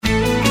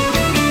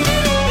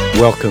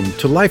Welcome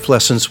to Life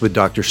Lessons with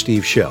Dr.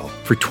 Steve Shell.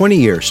 For 20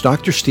 years,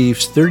 Dr.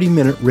 Steve's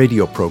 30-minute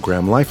radio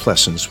program, Life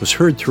Lessons, was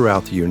heard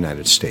throughout the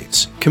United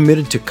States.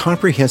 Committed to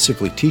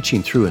comprehensively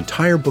teaching through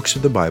entire books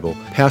of the Bible,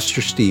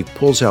 Pastor Steve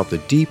pulls out the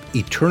deep,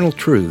 eternal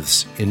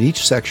truths in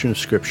each section of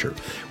Scripture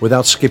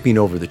without skipping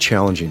over the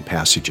challenging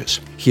passages.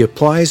 He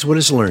applies what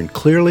is learned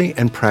clearly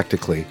and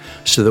practically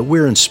so that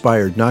we're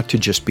inspired not to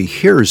just be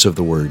hearers of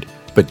the Word,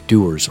 but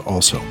doers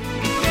also.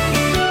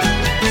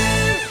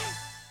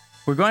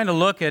 We're going to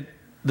look at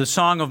the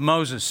Song of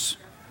Moses.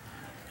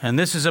 And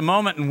this is a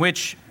moment in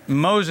which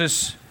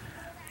Moses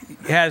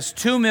has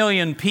 2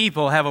 million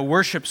people have a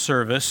worship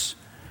service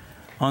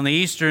on the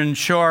eastern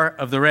shore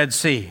of the Red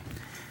Sea.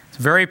 It's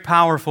a very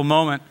powerful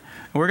moment.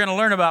 We're going to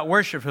learn about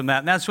worship from that.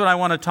 And that's what I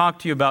want to talk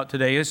to you about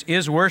today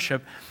is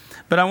worship.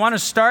 But I want to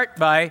start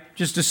by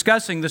just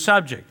discussing the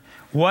subject.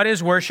 What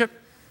is worship?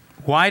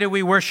 Why do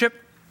we worship?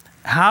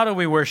 How do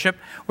we worship?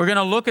 We're going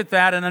to look at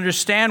that and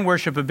understand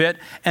worship a bit,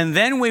 and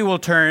then we will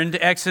turn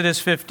to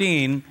Exodus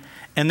 15,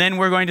 and then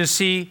we're going to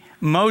see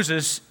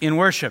Moses in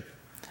worship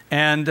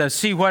and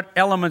see what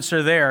elements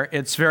are there.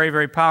 It's very,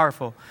 very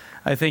powerful.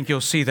 I think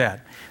you'll see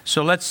that.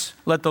 So let's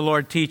let the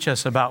Lord teach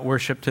us about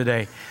worship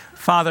today.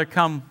 Father,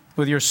 come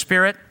with your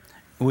Spirit.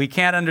 We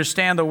can't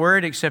understand the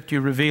Word except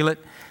you reveal it,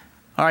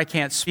 or I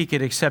can't speak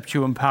it except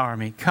you empower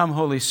me. Come,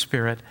 Holy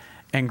Spirit,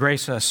 and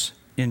grace us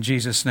in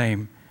Jesus'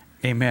 name.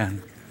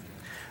 Amen.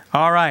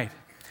 All right,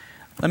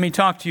 let me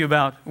talk to you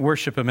about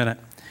worship a minute.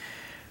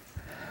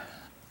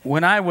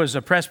 When I was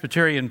a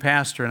Presbyterian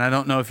pastor, and I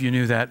don't know if you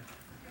knew that,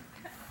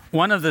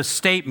 one of the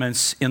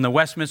statements in the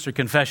Westminister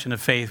Confession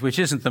of Faith, which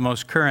isn't the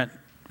most current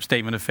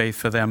statement of faith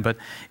for them, but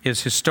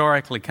is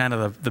historically kind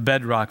of the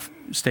bedrock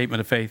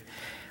statement of faith,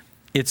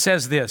 it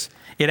says this.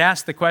 It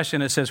asks the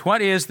question, it says,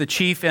 what is the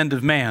chief end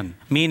of man?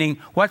 Meaning,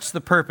 what's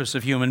the purpose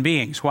of human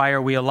beings? Why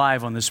are we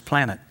alive on this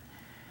planet?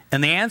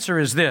 And the answer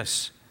is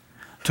this: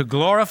 to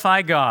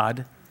glorify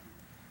God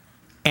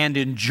and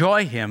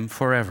enjoy Him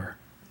forever.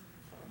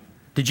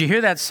 Did you hear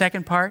that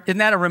second part? Isn't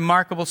that a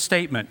remarkable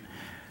statement?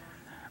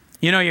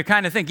 You know, you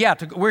kind of think,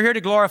 we're here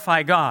to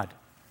glorify God.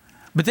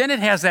 But then it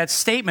has that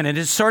statement, and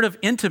it's sort of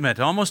intimate,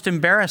 almost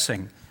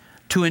embarrassing,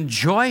 to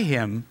enjoy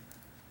Him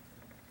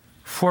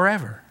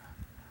forever.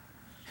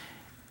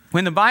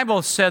 When the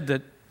Bible said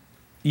that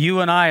you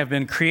and I have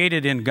been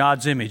created in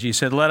God's image, He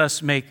said, let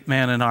us make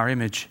man in our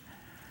image.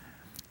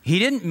 He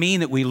didn't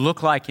mean that we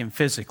look like Him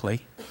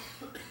physically.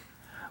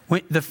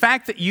 The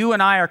fact that you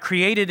and I are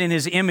created in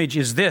His image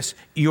is this: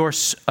 you're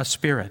a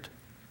spirit.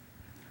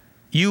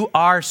 You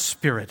are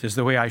spirit is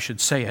the way I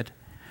should say it.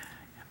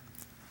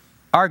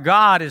 Our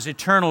God is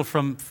eternal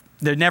from,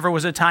 there never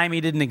was a time He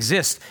didn't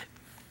exist.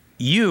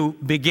 You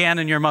began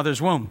in your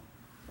mother's womb.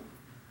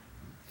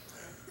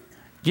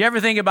 Do you ever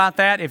think about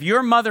that? If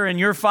your mother and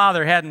your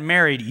father hadn't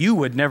married, you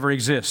would never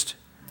exist.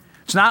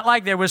 It's not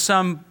like there was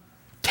some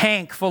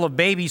tank full of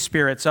baby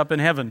spirits up in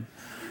heaven,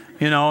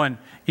 and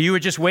you were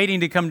just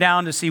waiting to come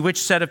down to see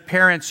which set of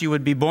parents you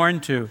would be born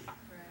to.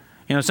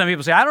 Some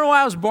people say, I don't know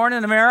why I was born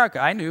in America.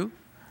 I knew.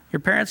 Your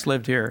parents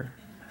lived here.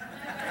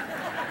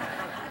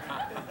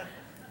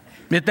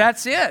 But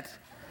that's it.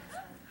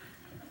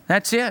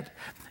 That's it.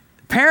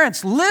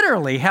 Parents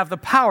literally have the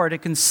power to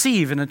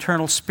conceive an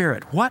eternal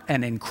spirit. What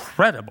an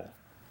incredible,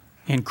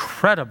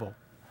 incredible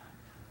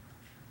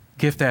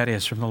gift that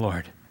is from the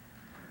Lord.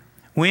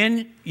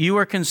 When you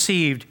were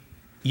conceived,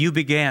 you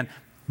began.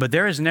 But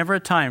there is never a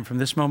time from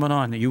this moment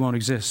on that you won't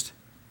exist.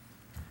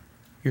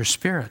 Your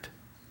spirit.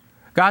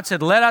 God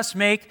said, let us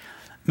make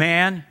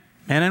men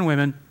and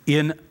women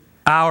in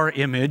our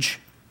image.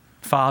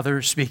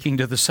 Father speaking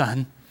to the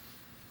Son.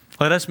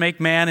 Let us make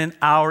man in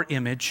our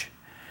image.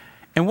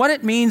 And what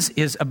it means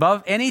is,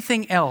 above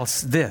anything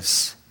else,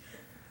 this: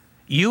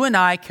 you and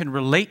I can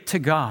relate to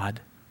God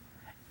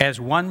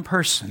as one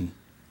person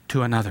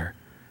to another.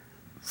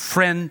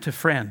 Friend to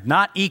friend.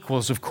 Not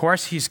equals, of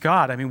course. He's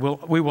God. I mean,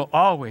 we will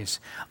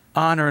always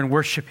honor and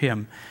worship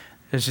Him.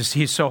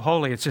 He's so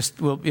holy,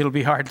 it'll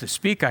be hard to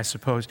speak, I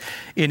suppose,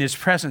 in His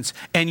presence.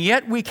 And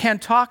yet we can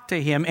talk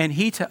to Him and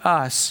He to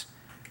us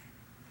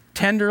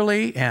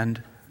tenderly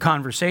and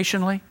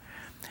conversationally.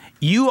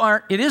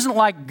 It isn't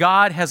like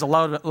God has a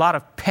lot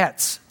of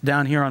pets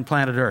down here on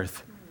planet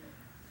Earth.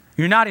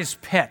 You're not His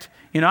pet.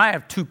 I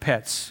have 2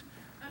 pets.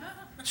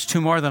 It's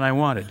 2 more than I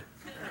wanted.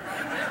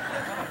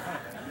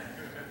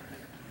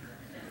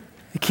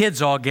 The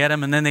kids all get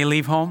them, and then they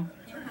leave home.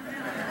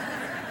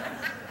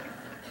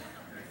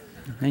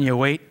 Then you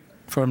wait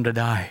for them to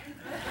die.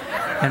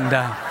 And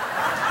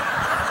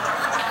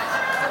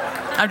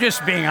I'm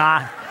just being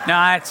honest.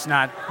 No, it's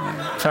not.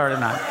 Sort of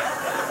not.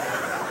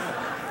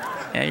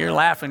 Yeah, you're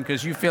laughing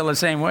because you feel the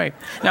same way.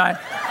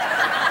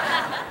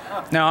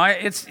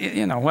 It's,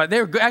 what?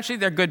 They're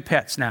good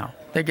pets now.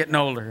 They're getting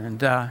older,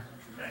 and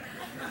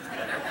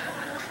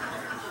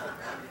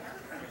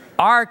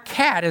our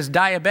cat is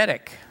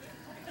diabetic.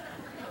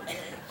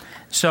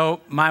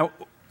 So my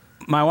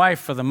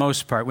wife, for the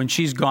most part, when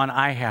she's gone,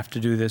 I have to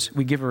do this.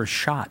 We give her a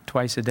shot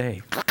twice a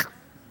day.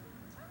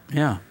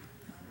 Yeah.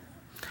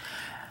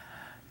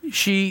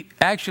 She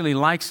actually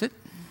likes it.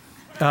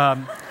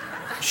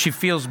 She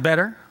feels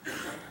better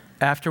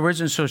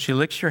afterwards, and so she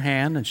licks your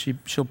hand and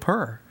she'll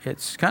purr.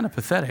 It's kind of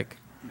pathetic.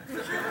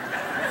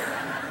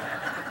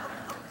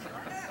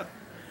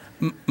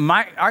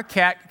 Our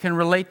cat can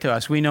relate to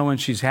us. We know when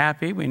she's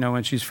happy. We know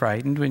when she's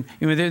frightened.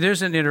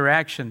 There's an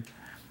interaction,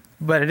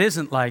 but it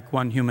isn't like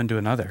one human to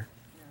another.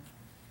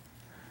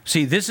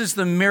 See, this is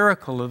the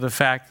miracle of the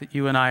fact that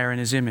you and I are in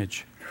His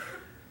image.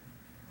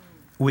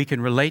 We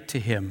can relate to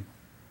Him,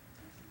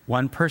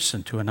 one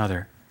person to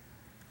another.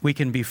 We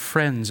can be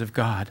friends of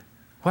God.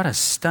 What a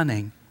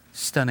stunning,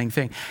 stunning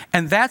thing.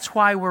 And that's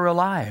why we're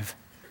alive.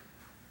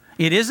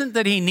 It isn't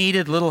that He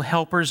needed little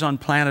helpers on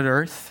planet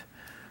Earth,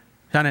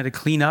 kind of to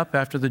clean up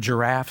after the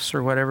giraffes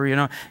or whatever,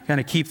 kind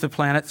of keep the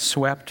planet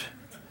swept.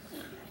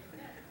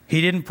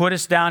 He didn't put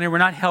us down here. We're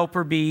not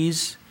helper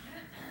bees.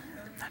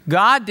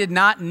 God did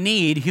not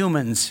need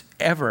humans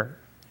ever.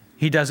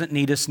 He doesn't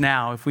need us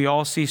now. If we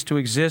all cease to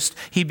exist,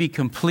 He'd be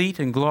complete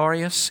and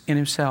glorious in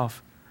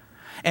Himself.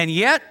 And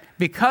yet,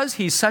 because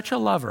He's such a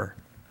lover,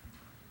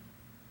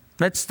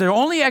 that's the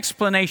only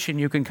explanation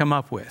you can come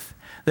up with,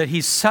 that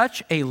He's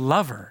such a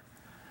lover,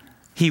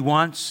 He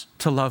wants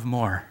to love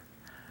more.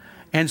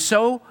 And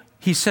so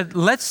He said,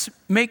 let's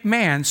make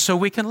man so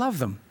we can love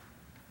them.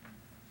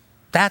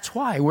 That's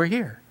why we're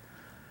here.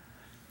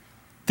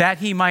 That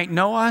He might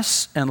know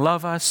us and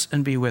love us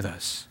and be with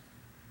us.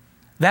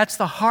 That's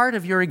the heart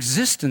of your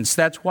existence.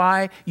 That's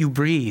why you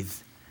breathe.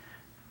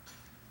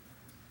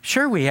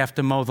 Sure, we have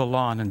to mow the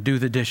lawn and do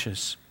the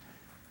dishes.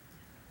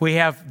 We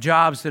have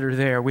jobs that are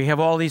there. We have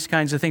all these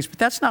kinds of things. But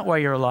that's not why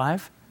you're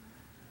alive.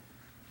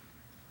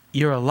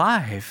 You're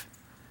alive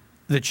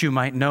that you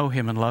might know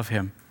Him and love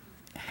Him.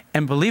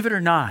 And believe it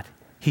or not,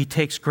 He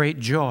takes great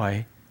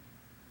joy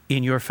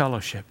in your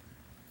fellowship.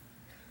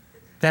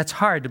 That's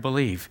hard to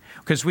believe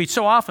because we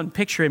so often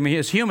picture Him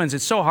as humans.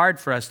 It's so hard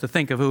for us to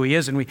think of who He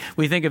is. And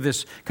we think of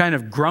this kind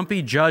of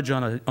grumpy judge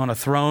on a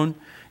throne,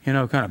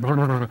 kind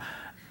of.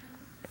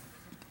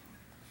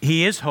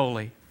 He is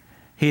holy.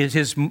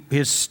 His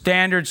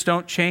standards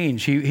don't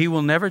change. He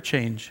will never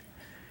change.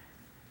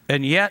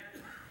 And yet,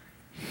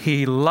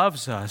 He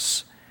loves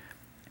us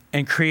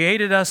and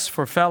created us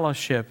for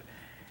fellowship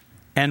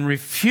and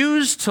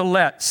refused to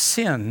let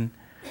sin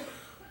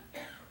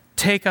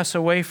take us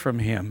away from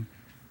Him,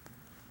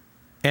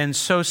 and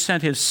so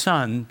sent His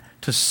Son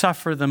to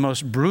suffer the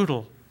most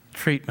brutal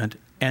treatment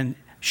and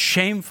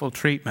shameful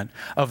treatment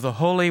of the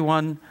Holy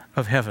One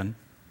of Heaven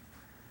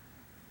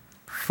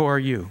for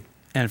you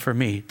and for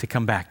me to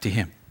come back to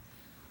Him.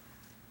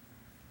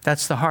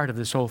 That's the heart of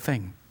this whole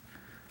thing.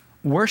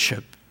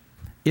 Worship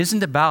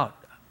isn't about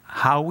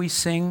how we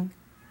sing,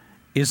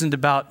 isn't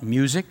about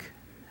music,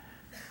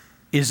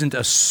 isn't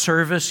a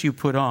service you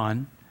put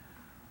on.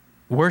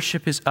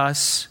 Worship is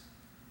us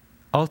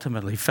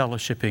ultimately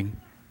fellowshipping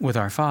with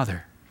our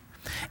Father.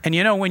 And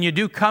when you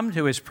do come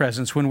to His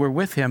presence, when we're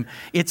with Him,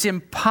 it's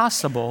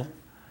impossible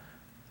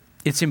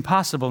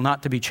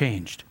not to be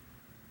changed.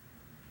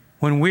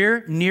 When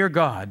we're near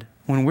God,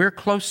 when we're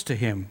close to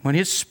Him, when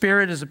His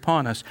Spirit is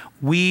upon us,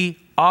 we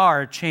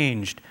are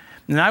changed.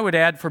 And I would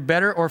add, for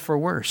better or for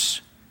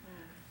worse.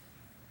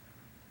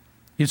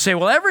 You'd say,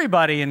 well,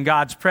 everybody in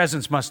God's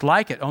presence must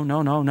like it. Oh,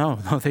 no,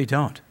 they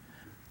don't.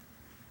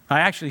 I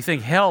actually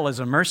think hell is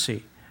a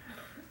mercy.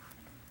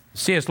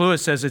 C.S.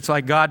 Lewis says it's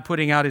like God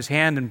putting out His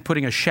hand and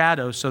putting a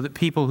shadow so that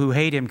people who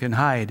hate Him can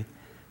hide.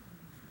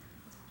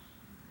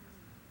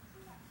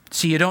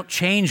 See, you don't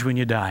change when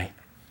you die.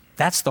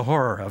 That's the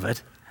horror of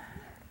it,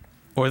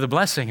 or the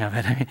blessing of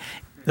it.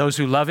 Those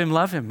who love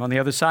Him on the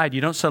other side.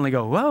 You don't suddenly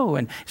go, whoa,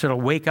 and sort of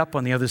wake up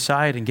on the other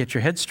side and get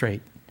your head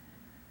straight.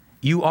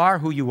 You are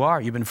who you are.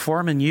 You've been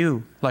forming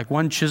you like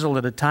one chisel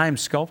at a time,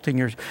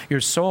 sculpting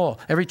your soul.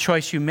 Every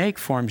choice you make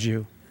forms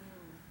you.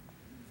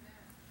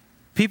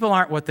 People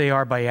aren't what they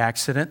are by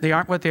accident. They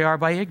aren't what they are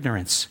by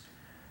ignorance.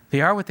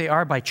 They are what they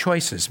are by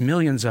choices,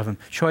 millions of them.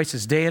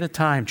 Choices day at a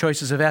time,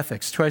 choices of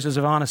ethics, choices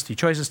of honesty,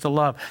 choices to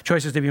love,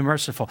 choices to be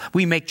merciful.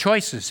 We make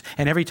choices,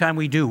 and every time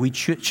we do, we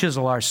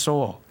chisel our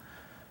soul.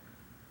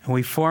 And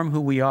we form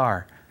who we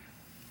are,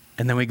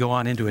 and then we go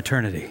on into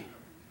eternity.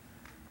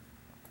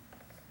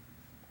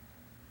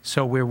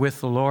 So we're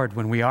with the Lord.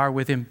 When we are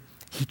with Him,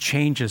 He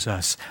changes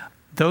us.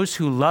 Those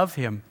who love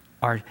Him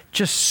are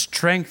just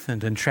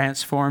strengthened and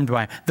transformed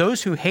by Him.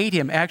 Those who hate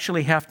Him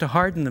actually have to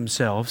harden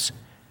themselves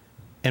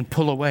and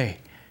pull away.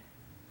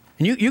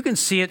 And you can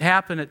see it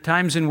happen at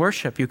times in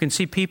worship. You can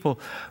see people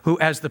who,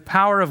 as the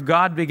power of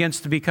God begins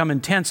to become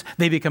intense,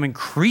 they become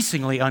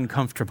increasingly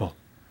uncomfortable.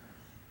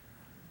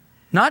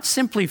 Not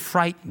simply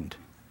frightened.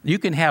 You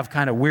can have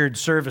kind of weird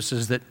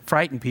services that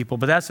frighten people,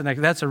 but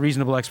that's a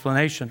reasonable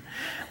explanation.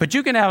 But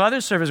you can have other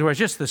services where it's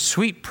just the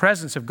sweet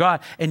presence of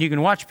God, and you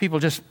can watch people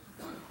just,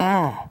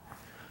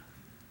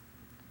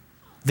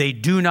 They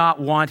do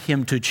not want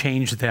Him to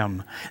change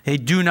them. They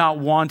do not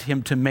want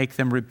Him to make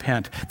them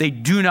repent. They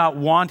do not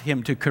want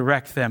Him to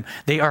correct them.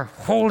 They are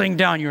holding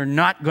down, you're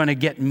not going to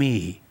get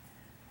me.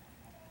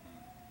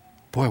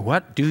 Boy,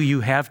 what do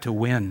you have to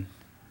win?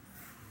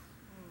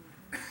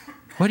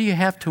 What do you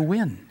have to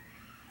win?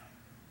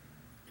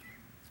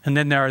 And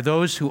then there are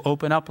those who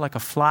open up like a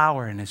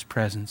flower in His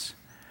presence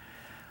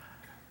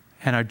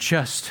and are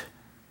just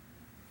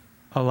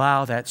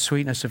allow that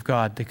sweetness of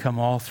God to come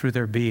all through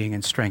their being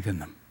and strengthen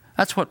them.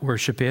 That's what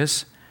worship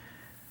is.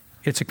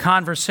 It's a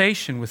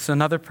conversation with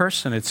another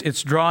person.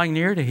 It's drawing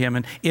near to Him.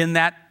 And in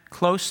that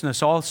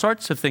closeness, all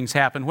sorts of things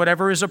happen.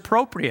 Whatever is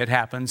appropriate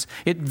happens.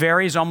 It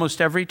varies almost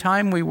every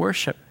time we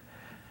worship.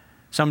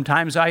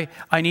 Sometimes I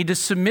need to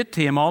submit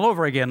to Him all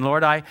over again.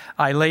 Lord, I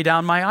lay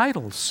down my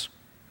idols.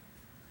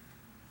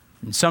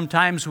 And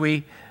sometimes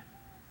we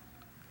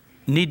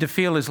need to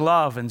feel His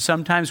love, and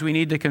sometimes we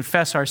need to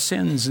confess our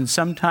sins, and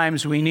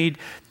sometimes we need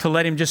to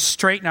let Him just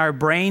straighten our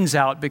brains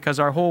out because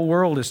our whole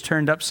world is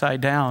turned upside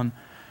down.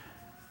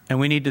 And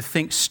we need to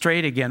think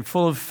straight again,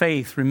 full of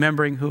faith,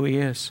 remembering who He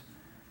is.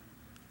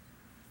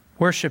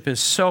 Worship is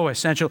so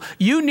essential.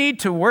 You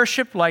need to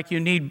worship like you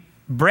need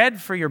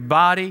bread for your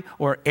body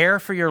or air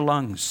for your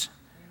lungs.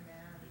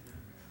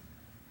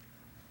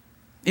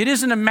 It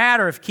isn't a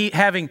matter of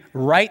having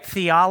right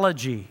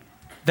theology.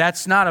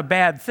 That's not a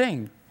bad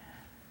thing.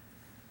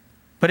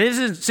 But it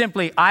isn't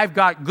simply, I've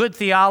got good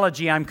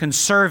theology, I'm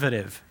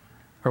conservative,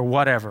 or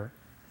whatever.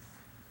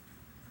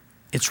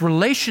 It's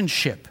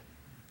relationship.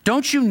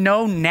 Don't you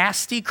know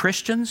nasty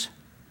Christians?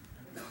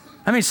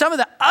 I mean, some of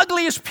the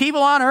ugliest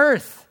people on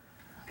earth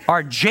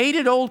are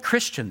jaded old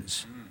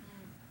Christians,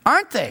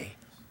 aren't they?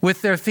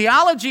 With their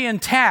theology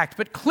intact,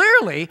 but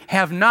clearly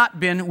have not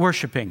been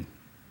worshiping.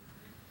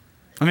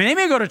 I mean, they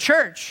may go to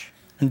church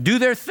and do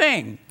their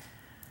thing,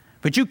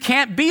 but you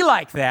can't be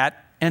like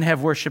that and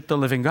have worshiped the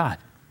living God.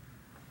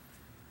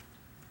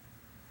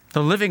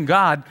 The living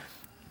God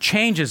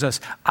changes us.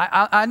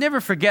 I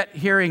never forget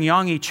hearing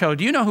Yonggi Cho.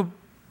 Do you know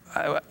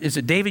who, is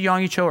it David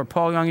Yonggi Cho or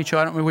Paul Yonggi Cho?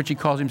 I don't remember which he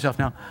calls himself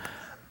now.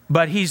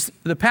 But he's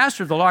the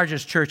pastor of the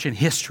largest church in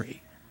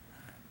history.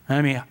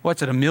 I mean,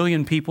 what's it, 1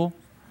 million people?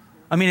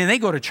 I mean, and they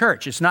go to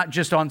church. It's not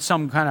just on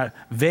some kind of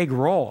vague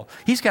role.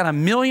 He's got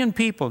 1 million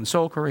people in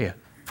Seoul, Korea.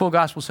 Full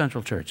Gospel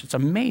Central Church. It's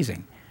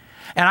amazing.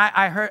 And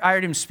I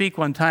heard him speak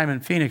one time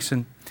in Phoenix,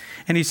 and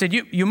he said,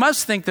 "You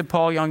must think that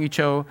Paul Yonggi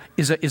Cho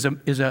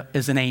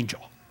is an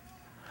angel.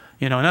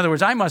 You know, in other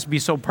words, I must be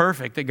so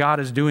perfect that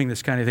God is doing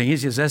this kind of thing." He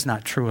says, "That's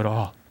not true at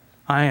all.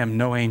 I am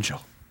no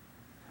angel."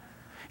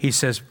 He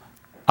says,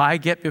 "I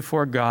get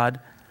before God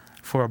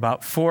for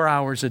about 4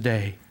 hours a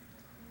day,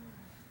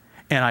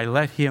 and I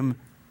let Him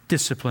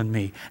discipline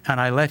me, and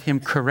I let Him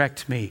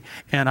correct me,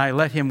 and I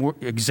let Him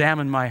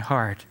examine my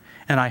heart,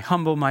 and I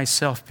humble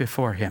myself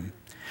before Him."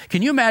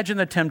 Can you imagine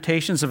the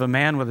temptations of a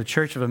man with a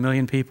church of 1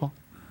 million people?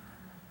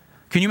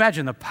 Can you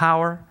imagine the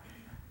power?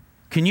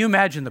 Can you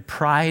imagine the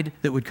pride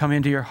that would come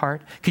into your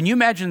heart? Can you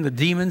imagine the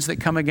demons that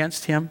come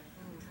against him?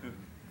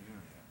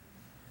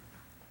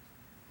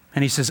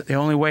 And he says, the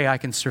only way I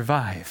can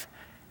survive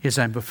is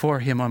I'm before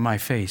Him on my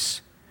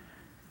face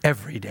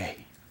every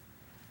day.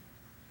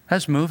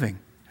 That's moving.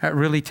 That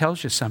really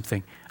tells you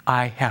something.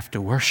 I have to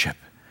worship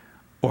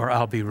or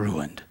I'll be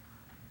ruined.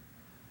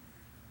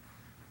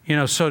 You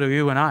know, so do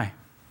you and I.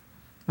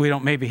 We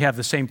don't maybe have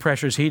the same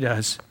pressures he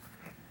does,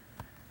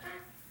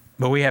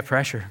 but we have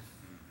pressure.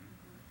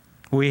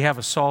 We have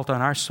assault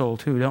on our soul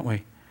too, don't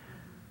we?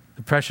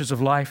 The pressures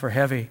of life are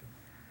heavy.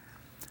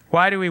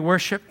 Why do we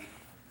worship?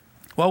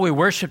 Well, we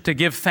worship to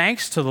give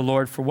thanks to the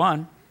Lord, for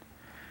one.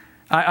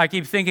 I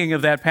keep thinking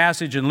of that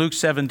passage in Luke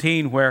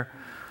 17 where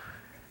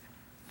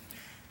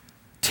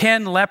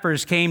 10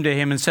 lepers came to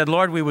Him and said,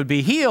 "Lord, we would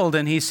be healed."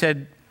 And He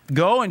said,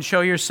 "Go and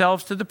show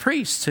yourselves to the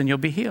priests and you'll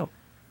be healed."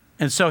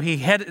 And so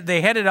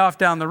they headed off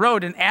down the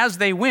road, and as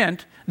they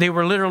went, they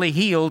were literally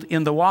healed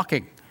in the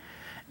walking.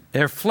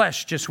 Their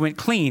flesh just went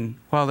clean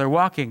while they're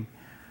walking.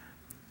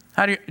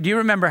 Do you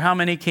remember how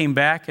many came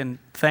back and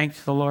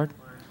thanked the Lord?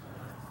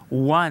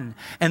 One.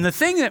 And the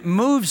thing that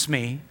moves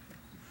me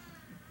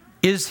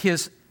is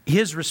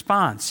his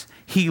response.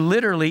 He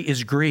literally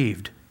is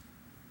grieved.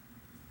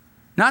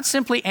 Not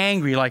simply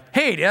angry, like,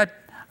 "Hey,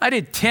 I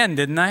did 10,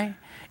 didn't I?"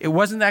 It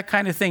wasn't that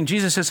kind of thing.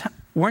 Jesus says,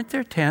 "Weren't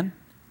there 10?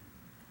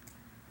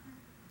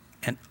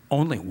 And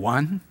only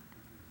one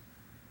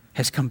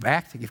has come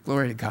back to give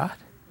glory to God?"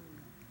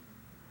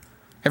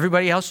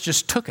 Everybody else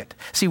just took it.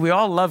 See, we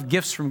all love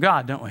gifts from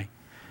God, don't we?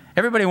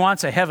 Everybody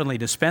wants a heavenly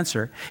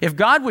dispenser. If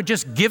God would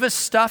just give us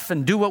stuff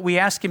and do what we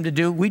ask Him to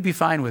do, we'd be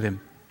fine with Him.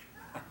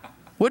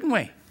 Wouldn't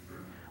we?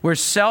 We're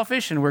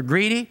selfish and we're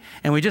greedy,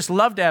 and we just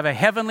love to have a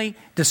heavenly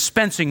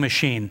dispensing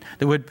machine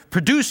that would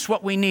produce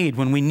what we need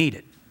when we need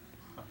it.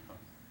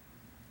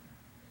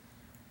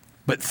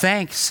 But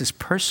thanks is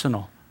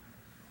personal.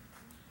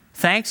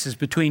 Thanks is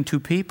between two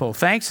people.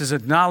 Thanks is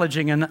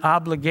acknowledging an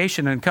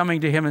obligation and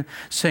coming to Him and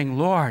saying,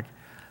 "Lord,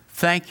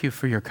 thank You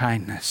for Your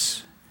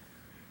kindness.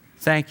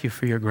 Thank You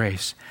for Your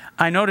grace."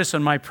 I notice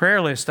on my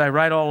prayer list, I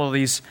write all of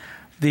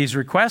these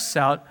requests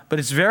out, but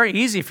it's very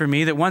easy for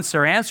me that once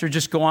they're answered,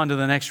 just go on to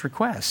the next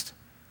request.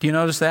 Do you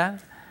notice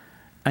that?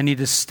 I need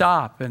to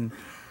stop and,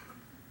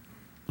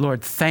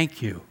 "Lord,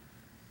 thank You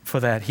for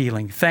that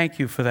healing. Thank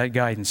You for that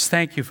guidance.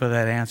 Thank You for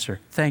that answer.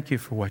 Thank You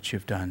for what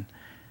You've done."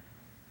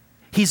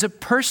 He's a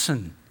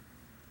person.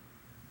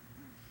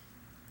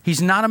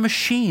 He's not a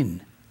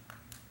machine.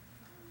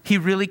 He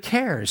really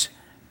cares.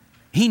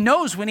 He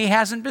knows when he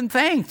hasn't been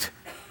thanked.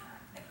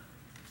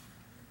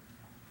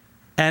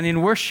 And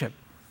in worship,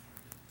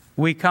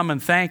 we come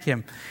and thank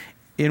him.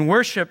 In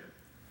worship,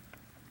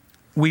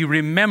 we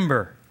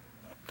remember.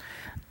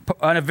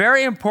 And a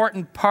very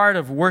important part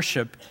of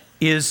worship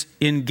is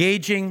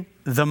engaging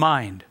the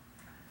mind.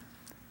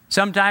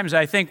 Sometimes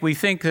I think we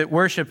think that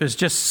worship is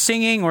just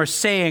singing or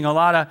saying a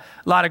lot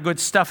of good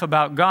stuff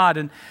about God,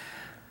 and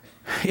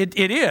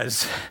it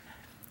is.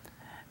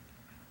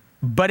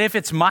 But if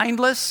it's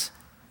mindless,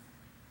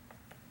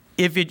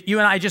 if you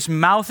and I just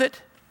mouth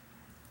it,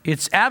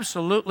 it's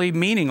absolutely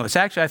meaningless.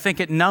 Actually, I think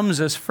it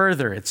numbs us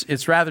further.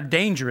 It's rather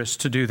dangerous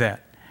to do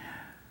that.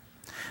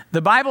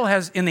 The Bible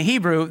has, in the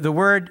Hebrew, the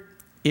word,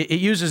 it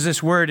uses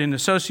this word in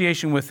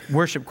association with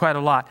worship quite a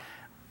lot,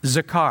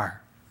 zakar.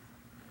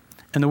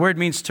 And the word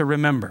means to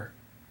remember.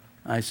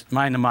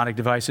 My mnemonic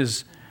device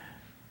is,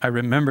 I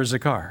remember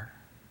zakar.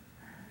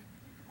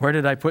 Where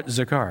did I put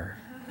zakar?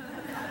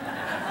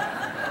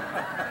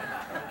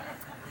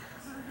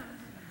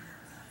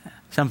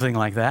 Something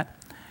like that.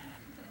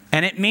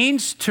 And it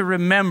means to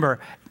remember.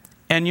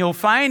 And you'll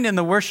find in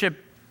the worship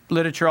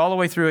literature all the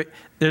way through it,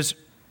 there's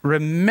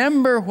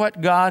remember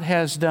what God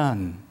has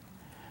done.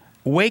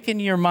 Waken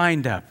your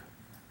mind up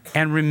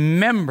and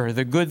remember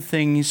the good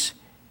things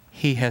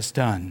he has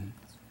done.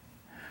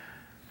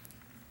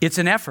 It's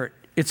an effort.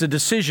 It's a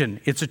decision.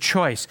 It's a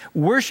choice.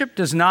 Worship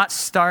does not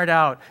start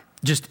out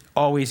just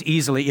always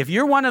easily. If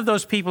you're one of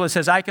those people that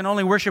says, I can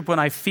only worship when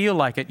I feel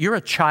like it, you're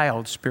a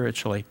child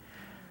spiritually.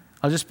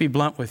 I'll just be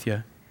blunt with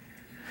you.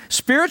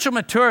 Spiritual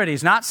maturity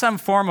is not some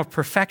form of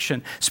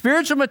perfection.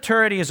 Spiritual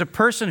maturity is a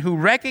person who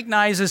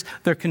recognizes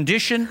their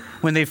condition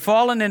when they've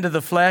fallen into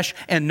the flesh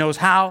and knows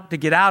how to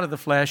get out of the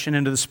flesh and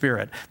into the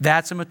Spirit.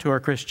 That's a mature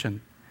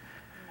Christian.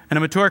 And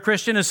a mature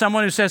Christian is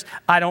someone who says,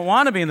 I don't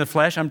want to be in the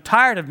flesh. I'm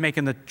tired of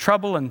making the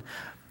trouble and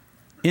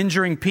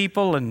injuring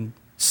people and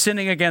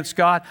sinning against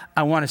God.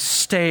 I want to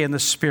stay in the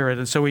Spirit.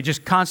 And so we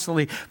just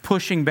constantly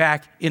pushing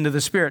back into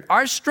the Spirit.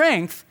 Our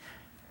strength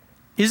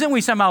isn't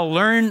we somehow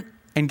learn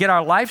and get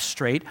our life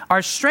straight.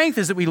 Our strength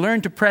is that we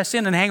learn to press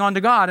in and hang on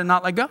to God and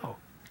not let go.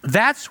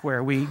 That's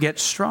where we get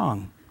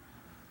strong.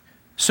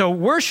 So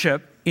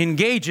worship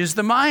engages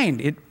the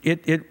mind.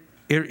 It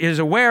is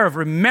aware of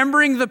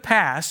remembering the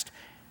past.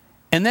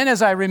 And then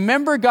as I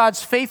remember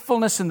God's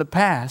faithfulness in the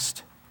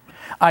past,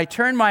 I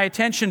turn my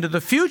attention to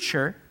the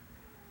future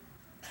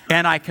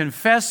and I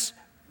confess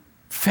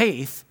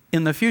faith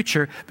in the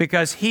future,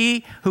 because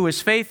he who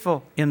is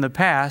faithful in the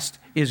past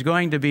is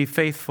going to be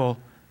faithful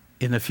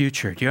in the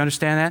future. Do you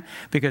understand that?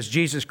 Because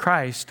Jesus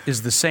Christ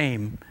is the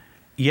same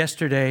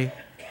yesterday,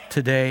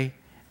 today,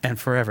 and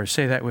forever.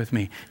 Say that with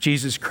me.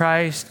 Jesus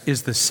Christ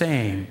is the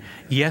same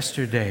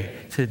yesterday,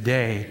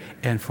 today,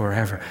 and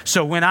forever.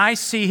 So when I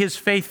see his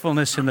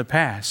faithfulness in the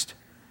past,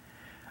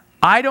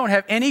 I don't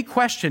have any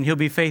question he'll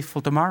be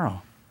faithful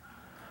tomorrow.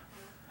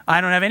 I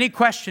don't have any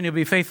question he'll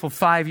be faithful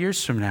 5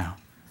 years from now.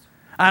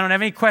 I don't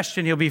have any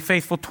question he'll be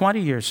faithful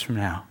 20 years from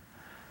now.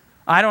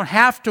 I don't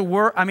have to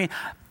worry. I mean,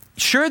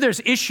 sure, there's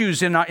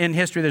issues in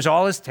history. There's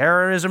all this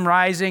terrorism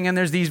rising, and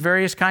there's these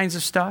various kinds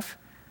of stuff.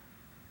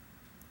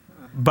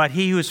 But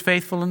he who is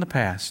faithful in the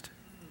past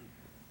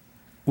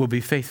will be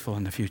faithful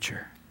in the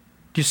future.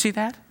 Do you see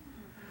that?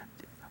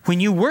 When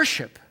you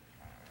worship,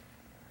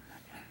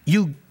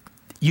 you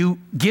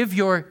give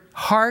your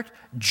heart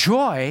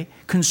joy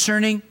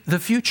concerning the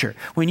future.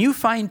 When you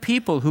find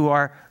people who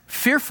are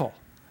fearful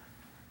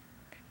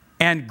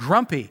and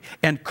grumpy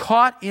and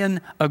caught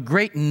in a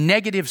great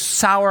negative,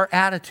 sour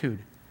attitude,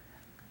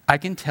 I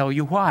can tell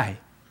you why.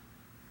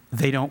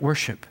 They don't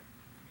worship.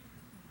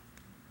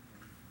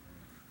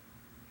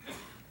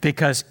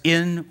 Because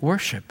in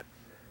worship,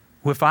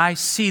 if I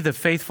see the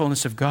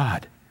faithfulness of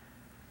God,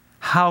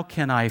 how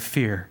can I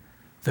fear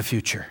the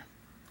future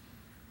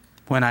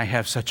when I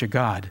have such a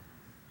God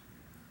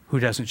who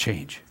doesn't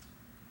change?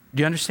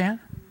 Do you understand?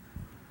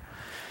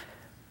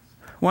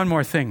 One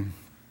more thing.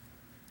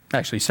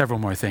 Actually, several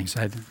more things.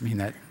 I didn't mean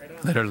that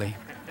literally.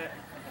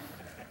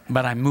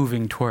 But I'm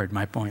moving toward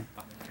my point.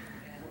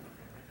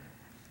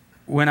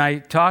 When I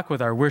talk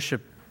with our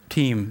worship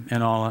team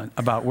and all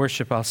about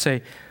worship, I'll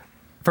say,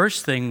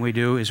 first thing we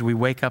do is we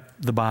wake up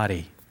the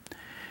body.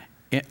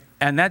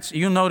 And that's,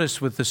 you'll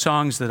notice with the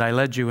songs that I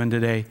led you in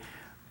today,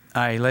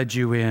 I led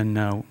you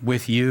in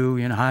with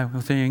you, I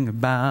will think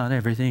about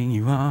everything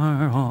you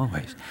are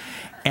always.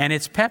 And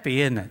it's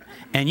peppy, isn't it?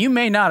 And you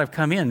may not have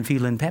come in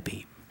feeling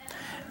peppy.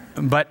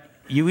 But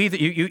you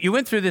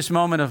went through this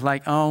moment of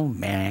like, oh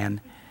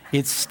man,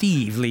 it's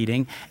Steve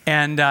leading.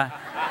 And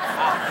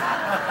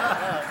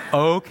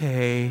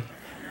okay.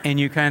 And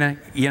you kind of,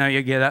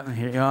 you get up and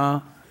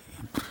hear,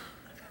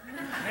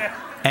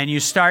 and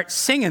you start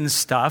singing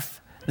stuff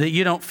that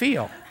you don't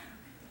feel.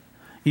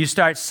 You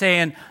start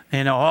saying,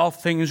 all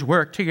things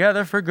work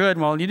together for good.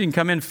 Well, you didn't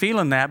come in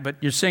feeling that, but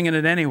you're singing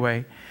it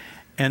anyway.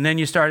 And then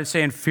you started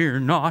saying, fear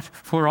not,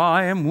 for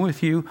I am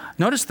with you.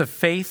 Notice the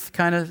faith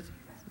kind of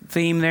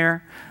theme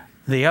there,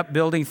 the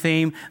upbuilding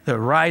theme, the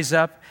rise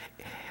up.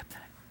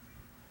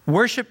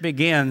 Worship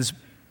begins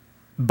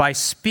by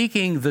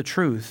speaking the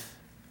truth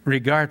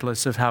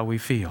regardless of how we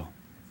feel.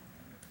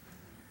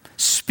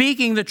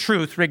 Speaking the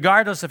truth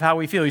regardless of how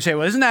we feel. You say,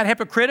 well, isn't that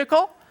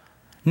hypocritical?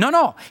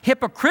 No.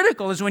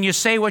 Hypocritical is when you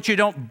say what you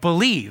don't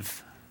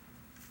believe.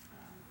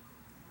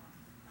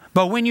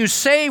 But when you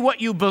say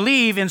what you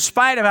believe in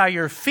spite of how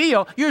you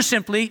feel, you're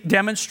simply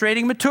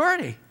demonstrating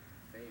maturity.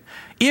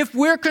 If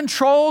we're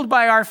controlled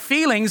by our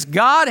feelings,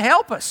 God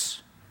help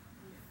us.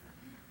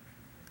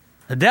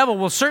 The devil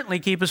will certainly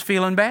keep us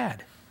feeling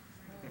bad.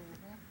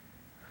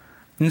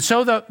 And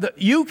so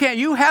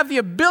you have the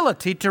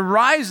ability to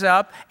rise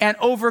up and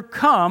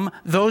overcome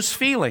those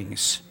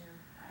feelings.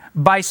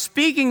 By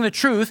speaking the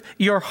truth,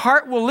 your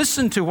heart will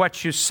listen to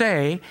what you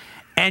say,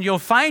 and you'll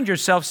find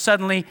yourself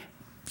suddenly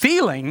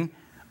feeling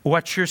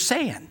what you're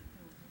saying.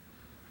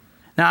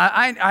 Now,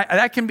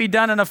 that can be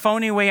done in a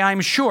phony way,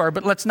 I'm sure,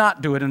 but let's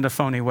not do it in a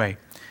phony way.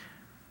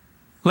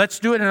 Let's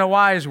do it in a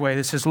wise way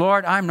that says,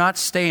 Lord, I'm not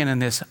staying in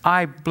this.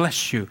 I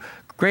bless you.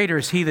 Greater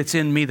is he that's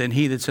in me than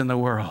he that's in the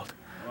world.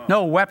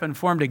 No weapon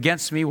formed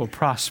against me will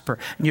prosper.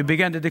 And you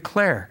begin to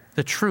declare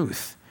the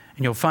truth,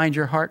 and you'll find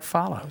your heart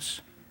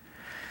follows.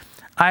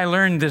 I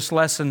learned this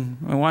lesson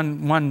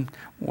one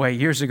way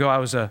years ago.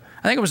 I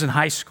think it was in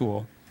high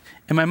school.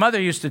 And my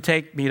mother used to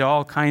take me to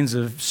all kinds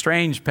of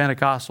strange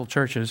Pentecostal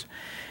churches.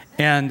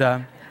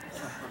 And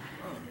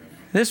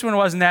this one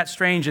wasn't that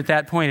strange at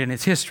that point in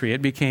its history.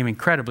 It became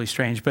incredibly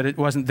strange, but it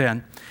wasn't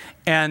then.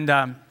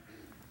 And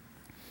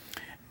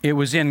it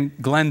was in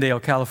Glendale,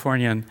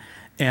 California.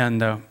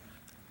 And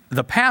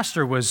the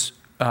pastor was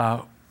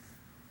kind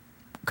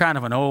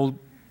of an old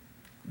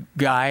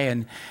guy.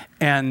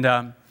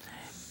 And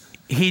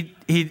he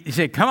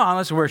said, come on,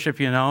 let's worship,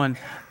 And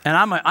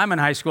I'm in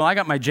high school. I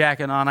got my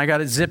jacket on. I got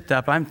it zipped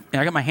up. I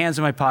got my hands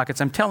in my pockets.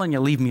 I'm telling you,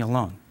 leave me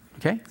alone.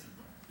 Okay?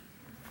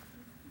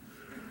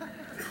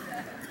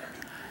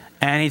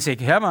 And he'd say,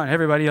 come on,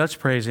 everybody, let's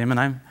praise him.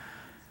 And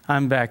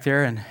I'm back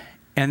there.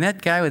 And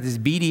that guy with his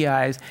beady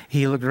eyes,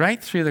 he looked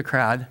right through the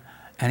crowd.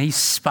 And he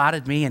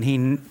spotted me and he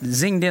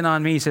zinged in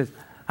on me. He said,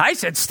 I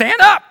said,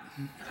 stand up.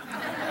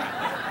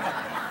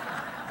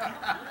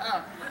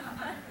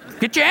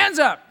 Get your hands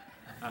up.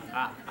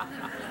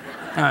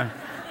 At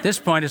this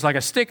point, it's like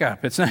a stick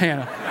up. It's not,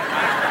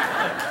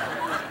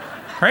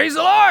 Praise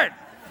the Lord.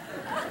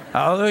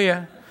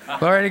 Hallelujah.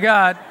 Glory to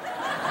God.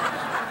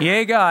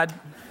 Yay, God.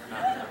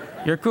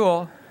 You're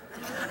cool.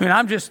 I mean,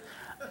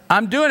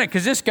 I'm doing it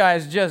because this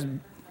guy's just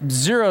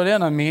zeroed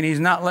in on me and he's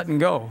not letting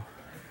go.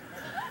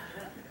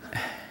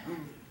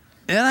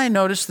 Then I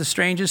noticed the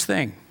strangest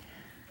thing.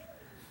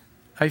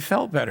 I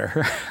felt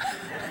better.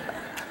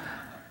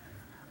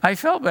 I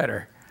felt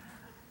better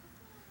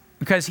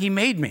because he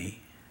made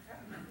me.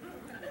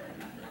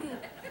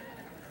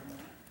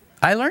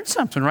 I learned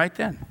something right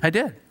then. I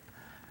did.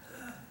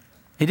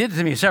 He did it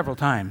to me several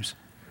times.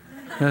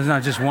 It was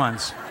not just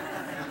once.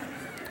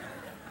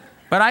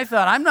 But I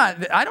thought,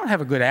 I don't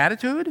have a good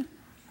attitude.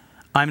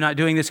 I'm not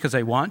doing this because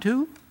I want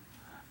to.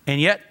 And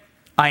yet,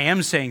 I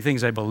am saying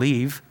things I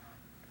believe.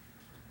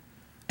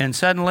 And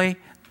suddenly,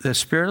 the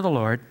Spirit of the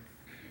Lord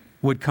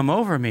would come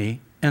over me,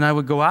 and I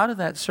would go out of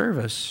that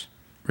service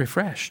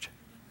refreshed.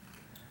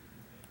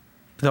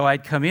 Though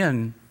I'd come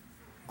in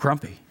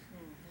grumpy.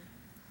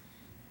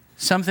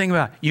 Something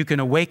about you can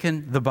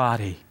awaken the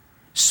body,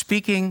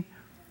 speaking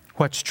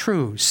what's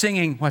true,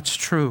 singing what's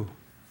true,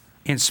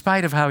 in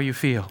spite of how you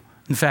feel.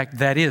 In fact,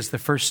 that is the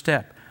first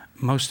step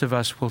most of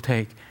us will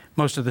take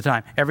most of the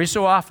time. Every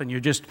so often,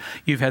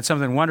 you've had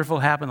something wonderful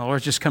happen. The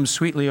Lord just comes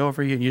sweetly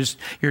over you, and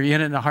you're in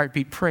it in a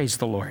heartbeat. Praise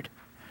the Lord.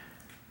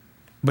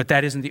 But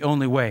that isn't the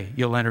only way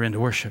you'll enter into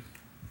worship.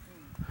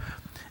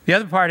 The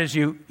other part is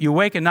you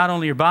awaken not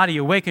only your body,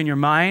 you awaken your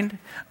mind.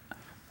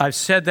 I've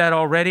said that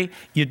already.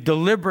 You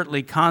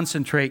deliberately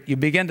concentrate. You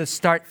begin to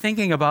start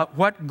thinking about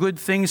what good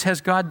things has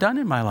God done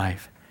in my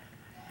life.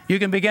 You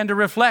can begin to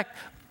reflect,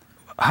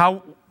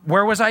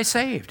 where was I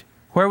saved?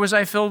 Where was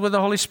I filled with the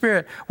Holy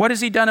Spirit? What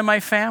has He done in my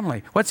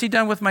family? What's He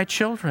done with my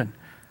children?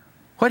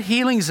 What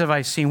healings have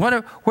I seen?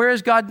 Where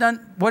has God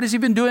done? What has He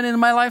been doing in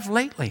my life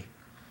lately?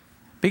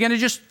 Begin to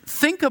just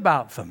think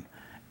about them.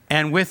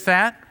 And with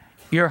that,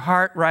 your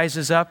heart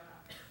rises up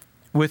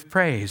with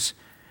praise.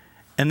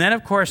 And then,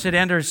 of course, it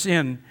enters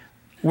in.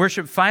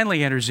 Worship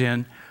finally enters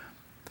in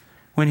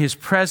when His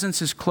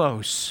presence is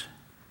close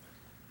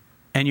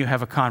and you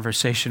have a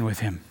conversation with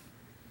Him.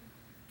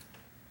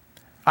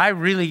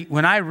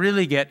 When I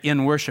really get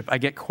in worship, I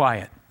get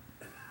quiet.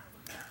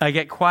 I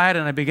get quiet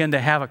and I begin to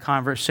have a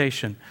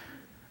conversation.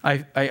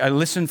 I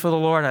listen for the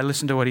Lord. I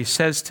listen to what He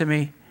says to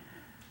me.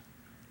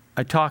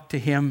 I talk to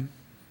Him.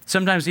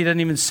 Sometimes He doesn't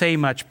even say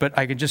much, but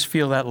I can just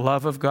feel that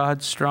love of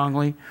God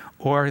strongly,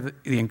 or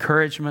the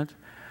encouragement,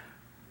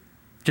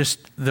 just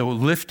the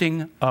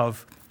lifting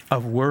of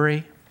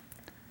worry.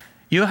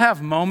 You'll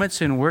have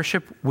moments in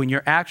worship when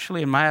you're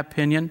actually, in my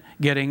opinion,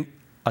 getting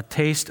a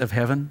taste of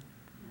heaven.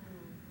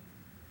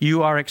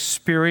 You are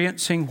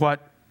experiencing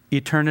what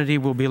eternity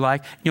will be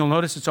like. You'll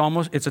notice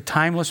it's a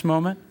timeless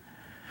moment.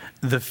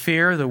 The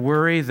fear, the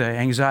worry, the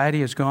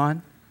anxiety is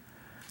gone.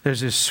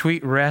 There's this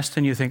sweet rest,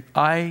 and you think,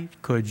 I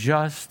could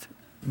just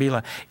be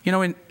like...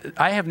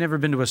 I have never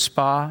been to a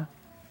spa,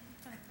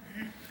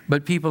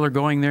 but people are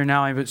going there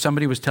now.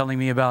 Somebody was telling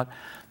me about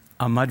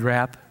a mud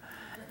wrap,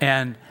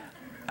 and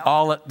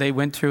all that they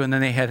went through, and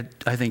then they had,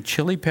 I think,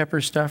 chili pepper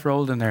stuff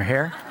rolled in their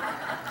hair.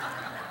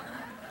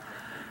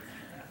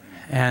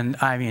 And,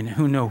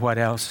 who knew what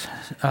else?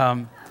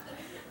 And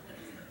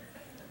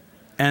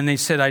they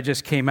said, I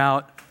just came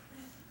out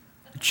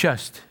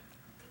just...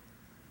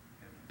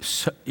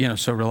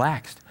 so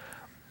relaxed.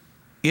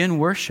 In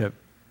worship,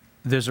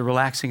 there's a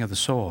relaxing of the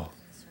soul.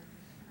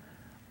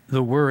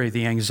 The worry,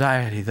 the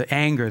anxiety, the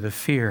anger, the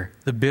fear,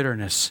 the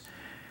bitterness.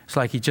 It's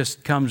like he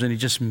just comes and he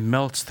just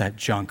melts that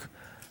junk.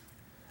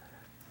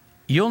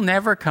 You'll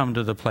never come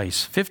to the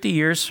place, 50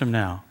 years from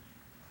now,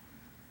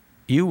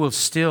 you will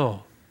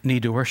still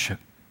need to worship.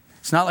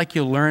 It's not like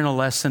you'll learn a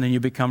lesson and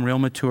you become real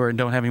mature and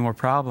don't have any more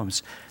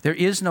problems. There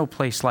is no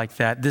place like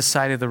that this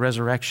side of the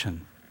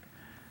resurrection.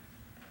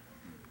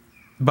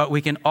 But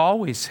we can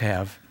always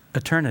have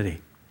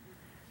eternity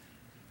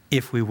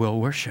if we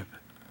will worship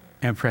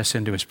and press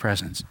into his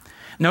presence.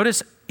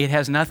 Notice it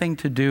has nothing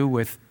to do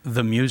with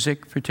the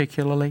music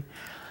particularly.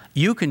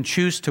 You can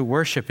choose to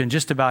worship in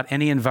just about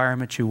any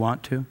environment you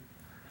want to.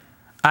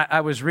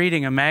 I was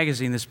reading a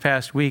magazine this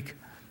past week,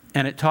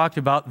 and it talked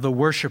about the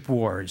worship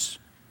wars.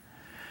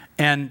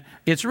 And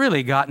it's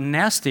really gotten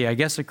nasty, I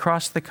guess,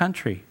 across the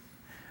country,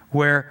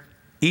 where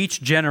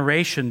each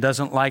generation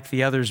doesn't like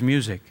the other's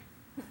music.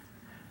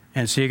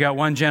 And so you got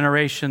one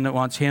generation that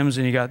wants hymns,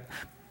 and you got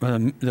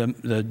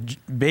the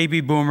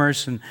baby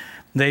boomers, and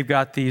they've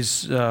got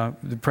these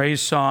the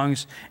praise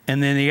songs,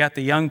 and then you got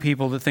the young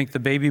people that think the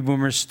baby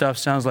boomers stuff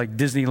sounds like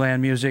Disneyland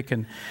music,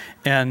 and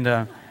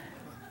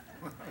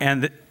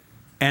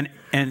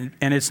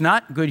it's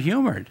not good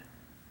humored.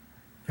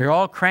 They're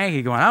all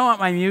cranky, going, "I want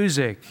my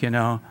music,"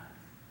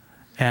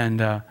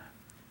 and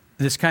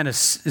this kind of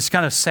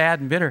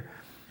sad and bitter.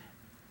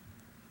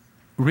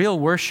 Real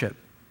worship.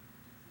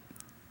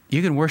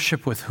 You can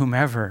worship with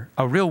whomever.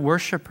 A real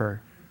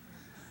worshiper.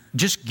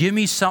 Just give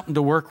me something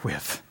to work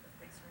with.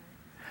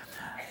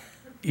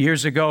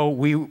 Years ago,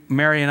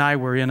 Mary and I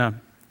were in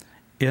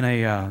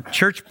a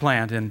church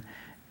plant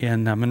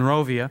in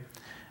Monrovia.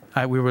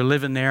 We were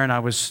living there, and I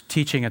was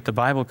teaching at the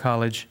Bible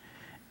college.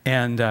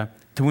 And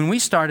when we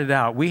started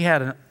out, we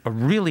had a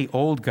really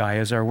old guy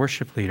as our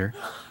worship leader.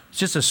 It's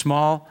just a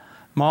small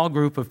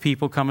group of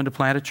people coming to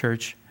plant a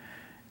church,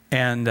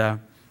 and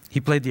he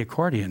played the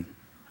accordion.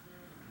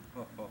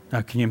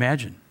 Now, can you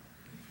imagine?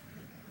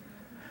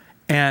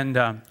 And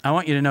I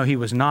want you to know he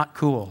was not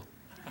cool.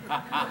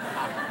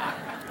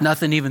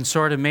 Nothing even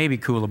sort of maybe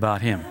cool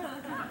about him.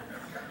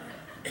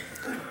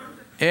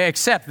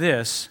 Except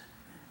this,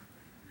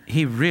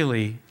 he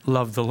really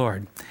loved the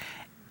Lord.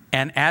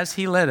 And as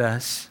he led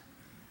us,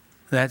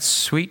 that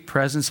sweet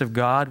presence of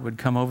God would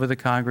come over the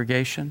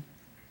congregation.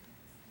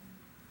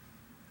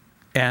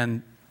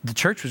 And the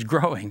church was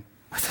growing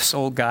with this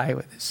old guy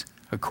with his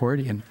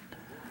accordion.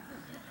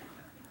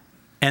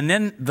 And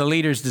then the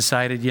leaders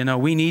decided,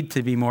 we need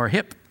to be more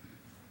hip.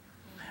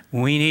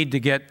 We need to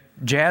get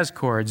jazz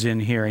chords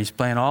in here. He's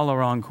playing all the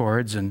wrong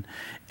chords, and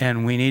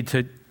we need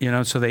to,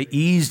 so they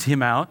eased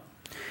him out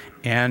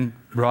and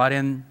brought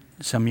in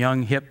some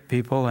young hip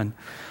people,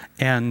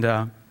 and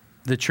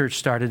the church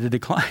started to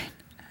decline.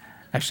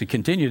 Actually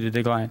continued to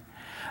decline.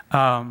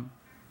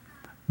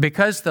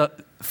 Because the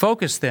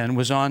focus then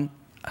was on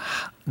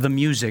the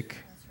music.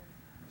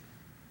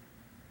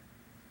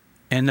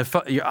 And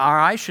our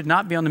eyes should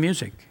not be on the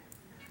music.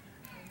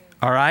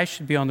 Our eyes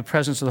should be on the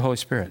presence of the Holy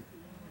Spirit.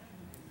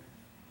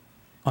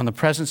 On the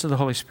presence of the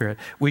Holy Spirit.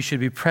 We should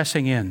be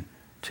pressing in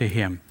to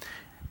him.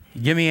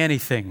 Give me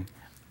anything,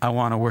 I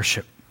want to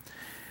worship.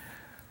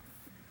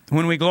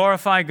 When we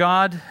glorify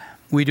God,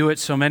 we do it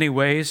so many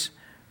ways.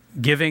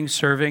 Giving,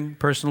 serving,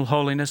 personal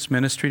holiness,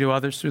 ministry to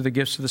others through the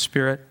gifts of the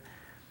Spirit.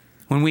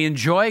 When we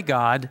enjoy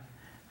God,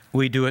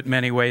 we do it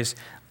many ways.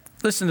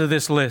 Listen to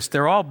this list.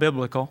 They're all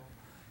biblical.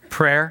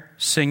 Prayer,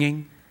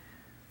 singing,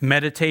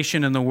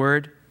 meditation in the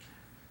Word.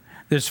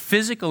 There's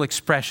physical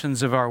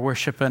expressions of our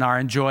worship and our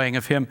enjoying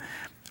of him.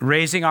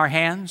 Raising our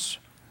hands,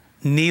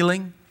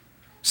 kneeling,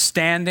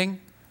 standing,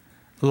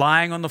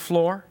 lying on the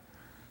floor,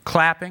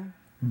 clapping,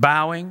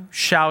 bowing,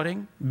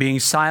 shouting, being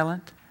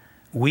silent,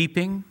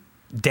 weeping,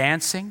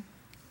 dancing.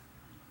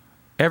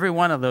 Every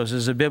one of those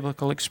is a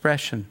biblical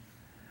expression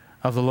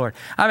of the Lord.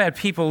 I've had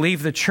people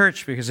leave the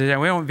church because they say,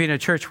 we don't be in a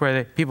church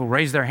where people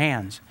raise their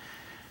hands.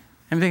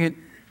 I'm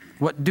thinking,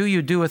 what do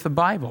you do with the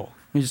Bible?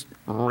 You just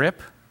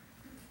rip?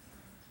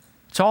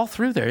 It's all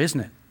through there, isn't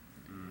it?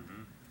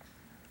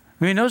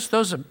 I mean,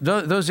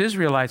 those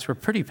Israelites were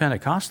pretty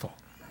Pentecostal.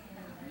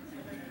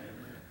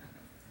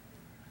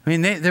 I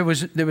mean, there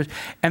was,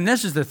 and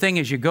this is the thing: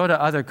 is you go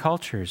to other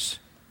cultures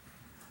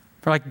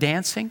for like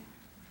dancing.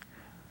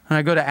 When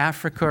I go to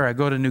Africa or I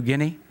go to New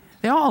Guinea,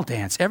 they all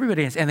dance.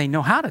 Everybody dances, and they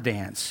know how to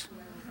dance.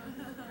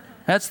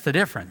 That's the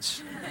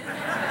difference.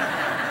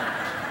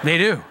 They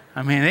do.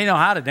 I mean, they know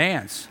how to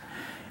dance.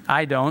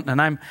 I don't,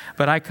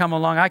 but I come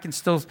along. I can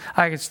still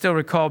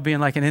recall being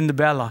like in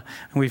Indabella,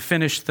 and we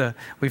finished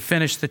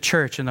the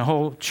church, and the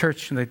whole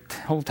church and the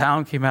whole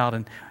town came out,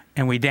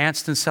 and we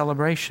danced in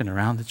celebration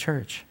around the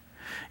church.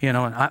 And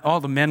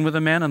all the men with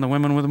the men and the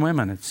women with the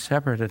women. It's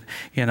separated,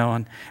 and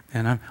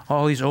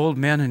all these old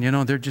men,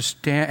 and they're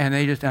just and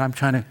I'm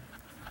trying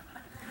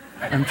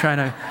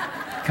to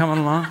come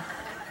along.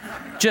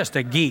 Just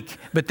a geek.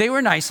 But they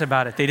were nice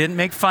about it. They didn't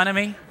make fun of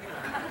me.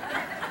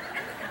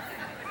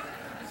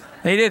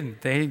 They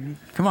didn't.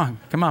 Come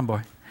on,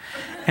 boy.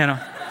 It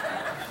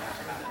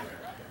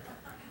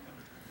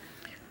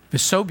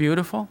was so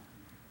beautiful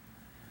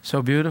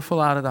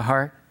out of the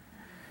heart.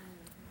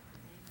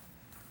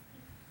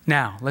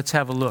 Now, let's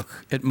have a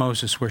look at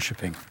Moses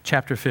worshiping.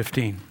 Chapter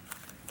 15.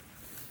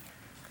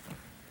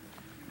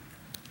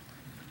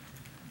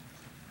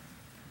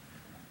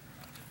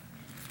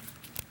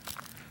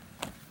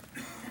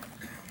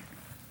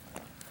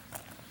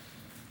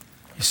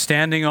 He's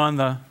standing on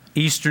the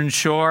eastern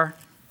shore.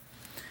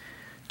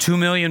 2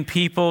 million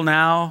people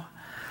now,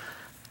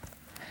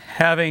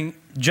 having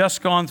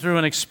just gone through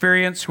an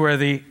experience where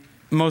the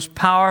most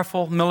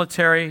powerful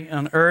military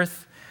on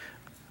earth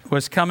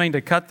was coming to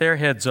cut their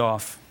heads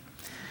off,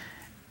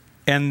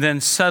 and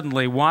then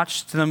suddenly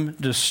watched them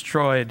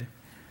destroyed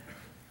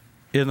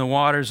in the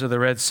waters of the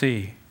Red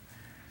Sea.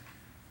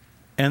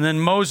 And then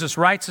Moses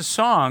writes a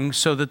song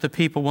so that the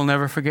people will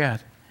never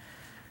forget.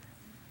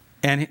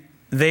 And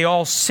they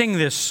all sing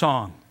this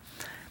song.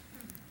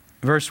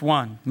 Verse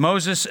 1,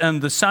 Moses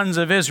and the sons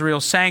of Israel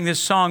sang this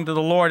song to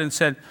the Lord and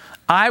said,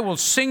 I will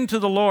sing to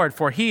the Lord,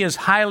 for he is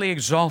highly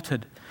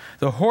exalted.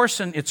 The horse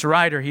and its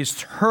rider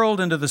he's hurled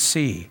into the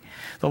sea.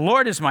 The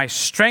Lord is my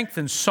strength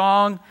and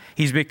song.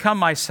 He's become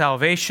my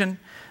salvation.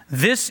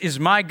 This is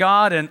my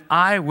God, and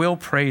I will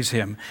praise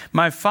him.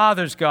 My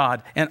father's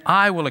God, and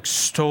I will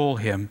extol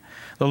him.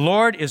 The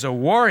Lord is a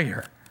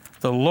warrior.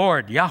 The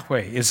Lord,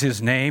 Yahweh, is his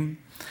name.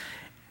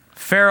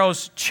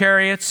 Pharaoh's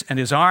chariots and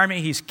his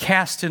army he's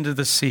cast into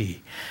the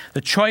sea.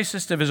 The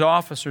choicest of his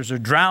officers are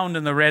drowned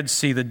in the Red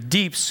Sea. The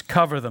deeps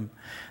cover them.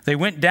 They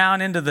went down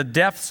into the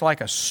depths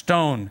like a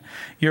stone.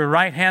 Your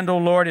right hand, O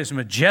Lord, is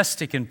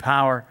majestic in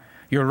power.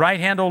 Your right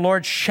hand, O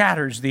Lord,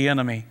 shatters the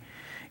enemy.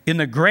 In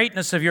the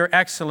greatness of your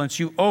excellence,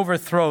 you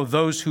overthrow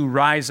those who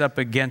rise up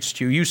against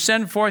you. You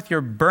send forth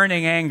your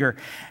burning anger,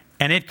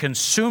 and it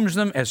consumes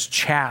them as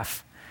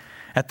chaff.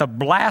 At the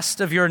blast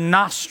of your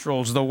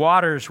nostrils, the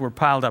waters were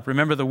piled up.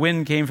 Remember, the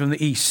wind came from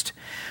the east.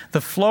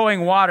 The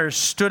flowing waters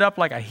stood up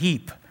like a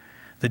heap.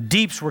 The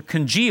deeps were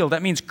congealed.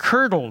 That means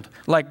curdled,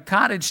 like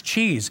cottage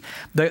cheese.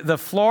 The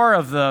floor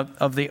of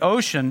the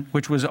ocean,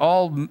 which was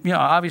all,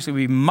 obviously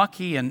be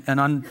mucky and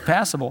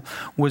unpassable,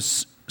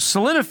 was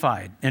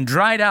solidified and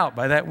dried out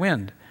by that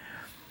wind.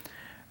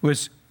 It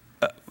was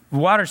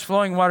waters,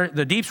 flowing water,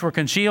 the deeps were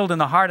congealed in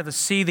the heart of the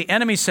sea. The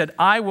enemy said,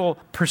 I will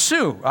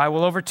pursue, I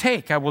will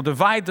overtake, I will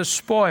divide the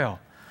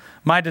spoil.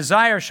 My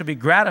desire shall be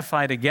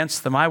gratified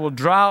against them. I will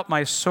draw out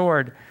my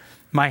sword.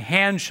 My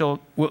hand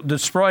will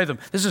destroy them.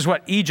 This is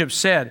what Egypt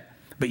said.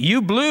 But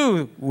you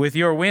blew with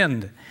your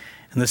wind,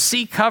 and the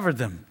sea covered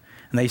them,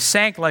 and they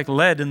sank like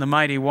lead in the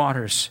mighty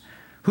waters.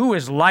 Who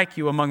is like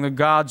you among the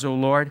gods, O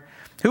Lord?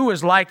 Who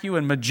is like you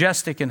in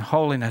majestic in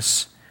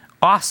holiness?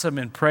 Awesome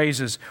in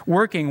praises,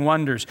 working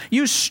wonders.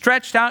 You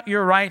stretched out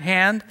your right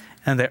hand,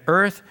 and the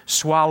earth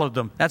swallowed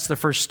them. That's the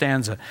first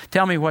stanza.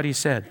 Tell me what he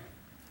said.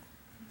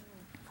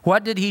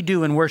 What did he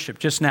do in worship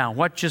just now?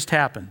 What just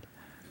happened?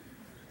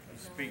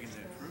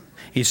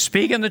 He's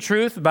speaking the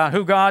truth about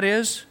who God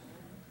is.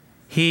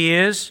 He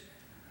is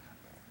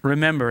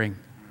remembering,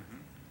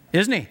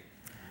 isn't he?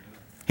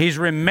 He's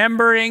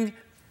remembering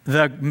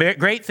the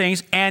great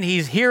things, and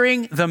he's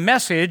hearing the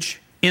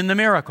message in the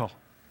miracle.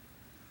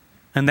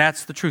 And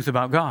that's the truth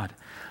about God.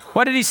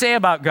 What did he say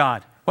about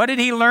God? What did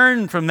he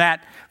learn from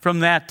that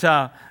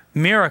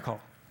miracle?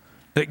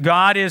 That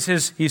God is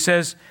he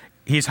says,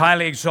 he's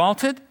highly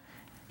exalted.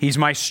 He's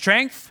my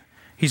strength.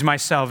 He's my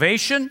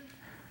salvation.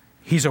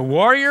 He's a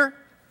warrior.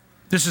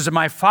 This is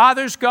my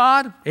father's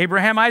God,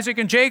 Abraham, Isaac,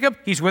 and Jacob.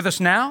 He's with us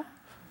now.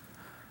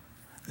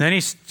 Then he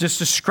just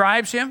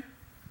describes him.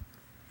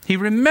 He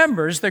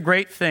remembers the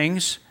great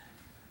things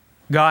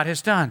God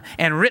has done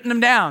and written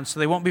them down so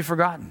they won't be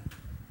forgotten.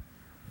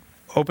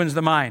 Opens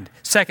the mind.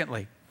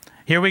 Secondly,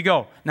 here we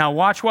go. Now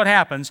watch what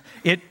happens.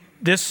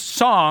 This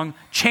song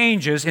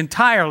changes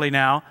entirely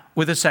now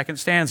with the second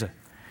stanza.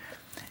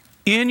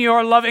 In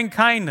your loving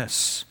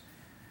kindness.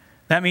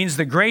 That means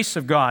the grace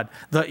of God.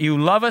 That you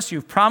love us,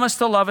 you've promised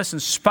to love us in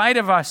spite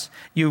of us.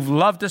 You've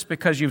loved us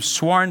because you've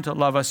sworn to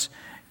love us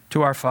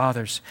to our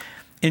fathers.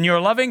 In your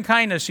loving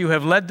kindness you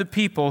have led the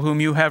people whom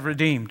you have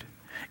redeemed.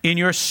 In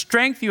your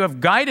strength you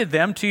have guided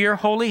them to your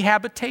holy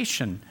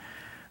habitation.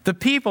 The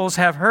peoples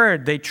have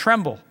heard, they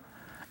tremble.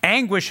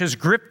 Anguish has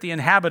gripped the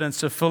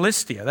inhabitants of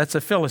Philistia. That's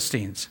the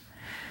Philistines.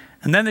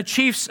 And then the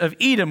chiefs of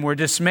Edom were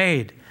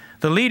dismayed.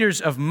 The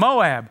leaders of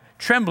Moab,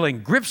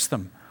 trembling, grips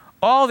them.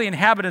 All the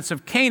inhabitants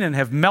of Canaan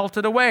have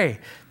melted away.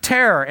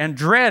 Terror and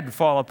dread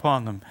fall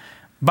upon them.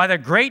 By the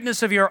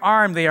greatness of your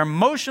arm, they are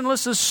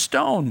motionless as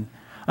stone.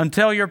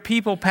 until your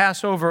people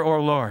pass over, O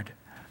Lord.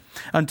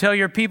 Until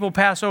your people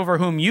pass over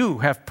whom you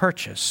have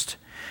purchased.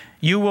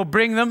 You will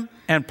bring them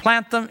and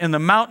plant them in the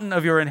mountain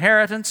of your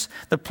inheritance,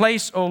 the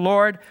place, O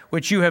Lord,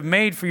 which you have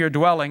made for your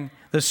dwelling,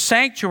 the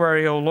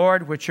sanctuary, O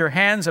Lord, which your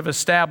hands have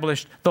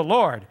established. The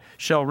Lord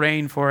shall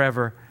reign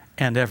forever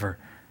and ever.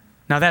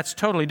 Now that's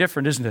totally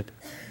different, isn't it?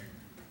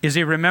 Is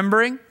he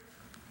remembering?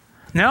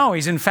 No,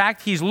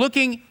 he's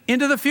looking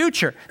into the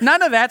future.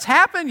 None of that's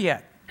happened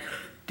yet.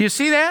 Do you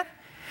see that?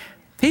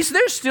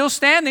 They're still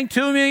standing,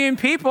 2 million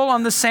people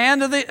on the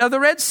sand of the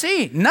Red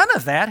Sea. None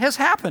of that has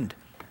happened.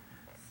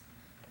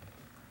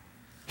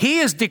 He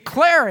is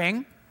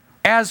declaring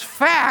as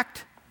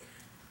fact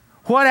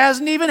what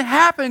hasn't even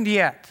happened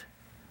yet.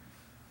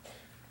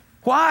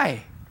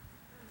 Why?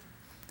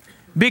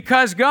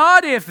 Because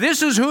God, if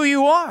this is who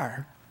you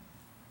are,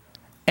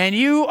 and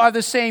you are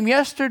the same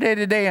yesterday,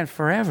 today, and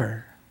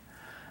forever,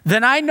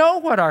 then I know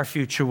what our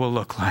future will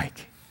look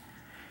like.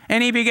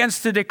 And he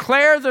begins to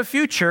declare the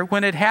future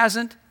when it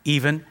hasn't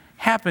even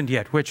happened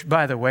yet, which,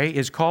 by the way,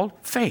 is called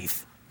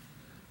faith.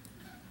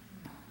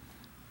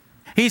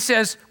 He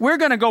says, we're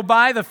going to go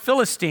by the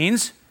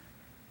Philistines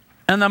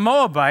and the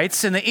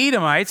Moabites and the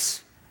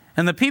Edomites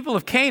and the people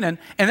of Canaan,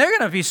 and they're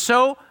going to be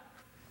so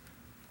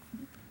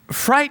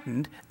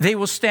frightened, they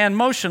will stand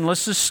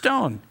motionless as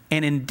stone.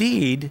 And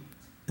indeed,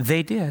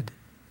 they did.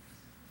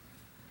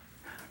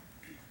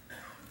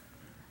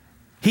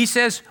 He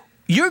says,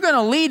 you're going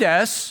to lead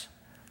us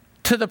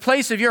to the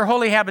place of your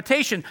holy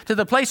habitation, to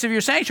the place of your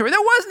sanctuary. There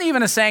wasn't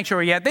even a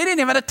sanctuary yet. They didn't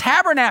even have a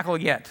tabernacle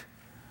yet.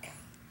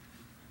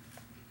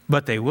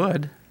 But they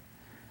would.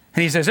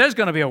 And he says, there's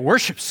going to be a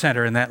worship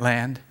center in that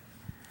land.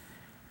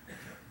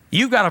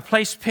 You've got a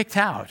place picked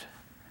out.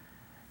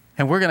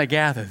 And we're going to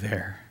gather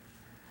there.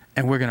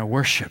 And we're going to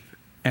worship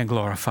and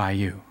glorify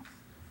you.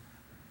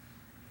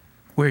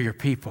 We're your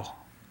people.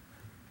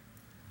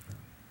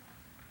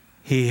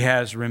 He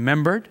has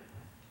remembered.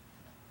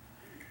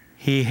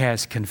 He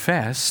has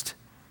confessed.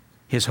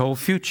 His whole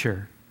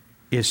future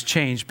is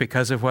changed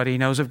because of what he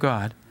knows of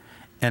God.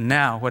 And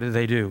now, what do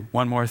they do?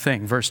 One more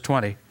thing. Verse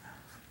 20.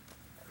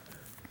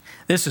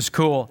 This is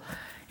cool.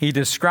 He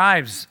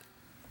describes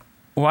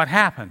what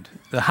happened,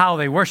 how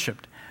they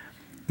worshiped.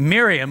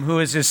 Miriam, who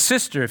is his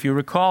sister, if you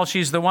recall,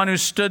 she's the one who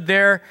stood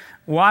there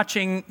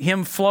watching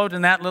him float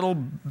in that little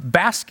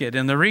basket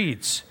in the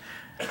reeds.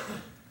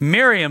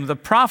 Miriam, the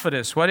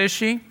prophetess, what is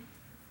she?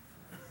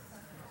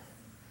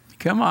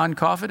 Come on,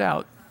 cough it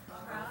out.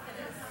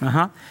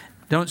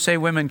 Don't say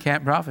women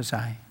can't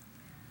prophesy.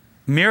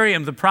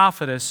 Miriam, the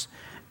prophetess,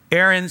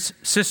 Aaron's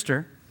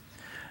sister,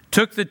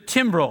 took the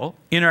timbrel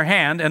in her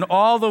hand, and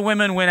all the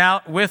women went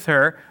out with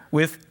her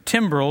with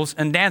timbrels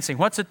and dancing.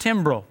 What's a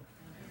timbrel?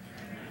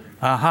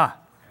 Aha.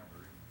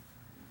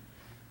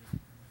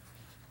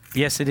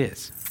 Yes, it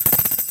is.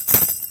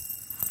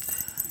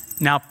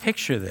 Now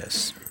picture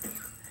this.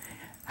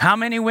 How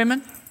many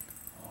women?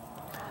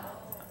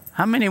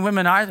 How many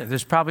women are there?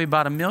 There's probably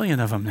about 1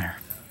 million of them there.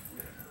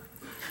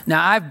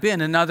 Now, I've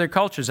been in other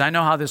cultures. I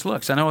know how this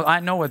looks. I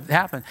know what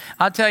happened.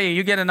 I'll tell you,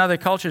 you get in other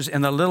cultures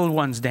and the little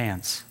ones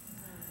dance.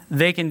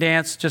 They can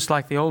dance just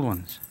like the old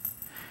ones.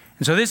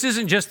 And so this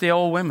isn't just the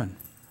old women.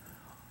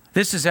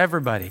 This is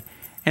everybody.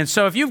 And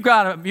so if you've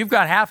got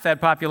half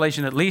that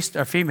population at least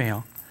are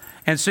female,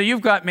 and so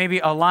you've got maybe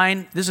a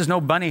line, this is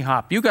no bunny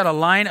hop, you've got a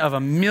line of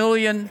 1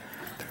 million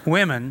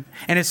women,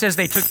 and it says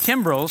they took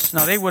timbrels.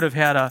 Now they would have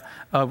had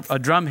a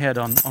drum head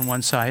on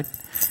one side.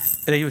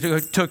 They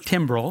took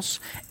timbrels,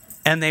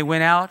 and they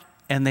went out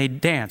and they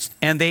danced.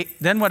 And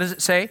then what does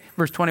it say?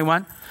 Verse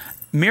 21,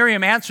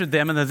 Miriam answered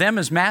them, and the them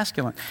is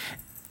masculine.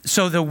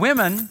 So the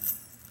women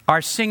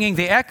are singing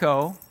the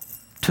echo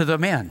to the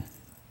men.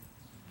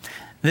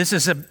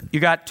 You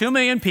got 2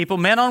 million people,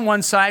 men on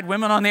one side,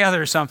 women on the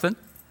other or something.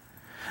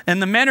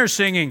 And the men are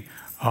singing,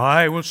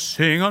 I will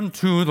sing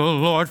unto the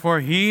Lord, for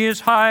he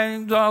is high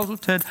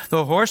exalted.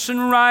 The horse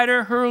and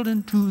rider hurled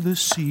into the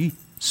sea.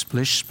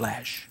 Splish,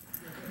 splash.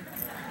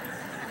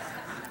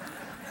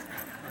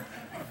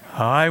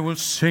 I will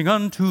sing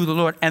unto the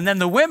Lord. And then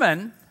the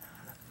women,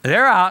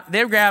 they're out,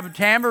 they've grabbed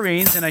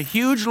tambourines in a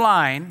huge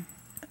line,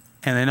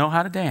 and they know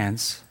how to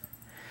dance.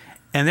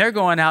 And they're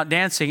going out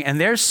dancing, and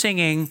they're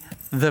singing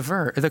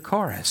the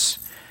chorus.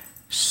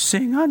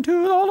 Sing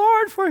unto the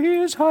Lord, for he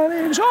is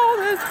highly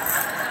exalted.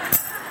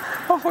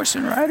 A horse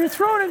and rider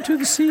thrown into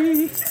the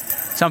sea.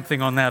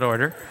 Something on that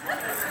order.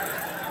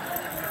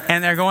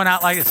 And they're going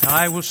out like this.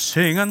 I will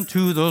sing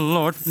unto the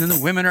Lord. And then the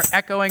women are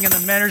echoing and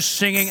the men are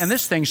singing. And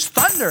this thing's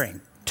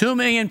thundering. 2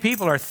 million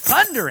people are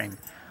thundering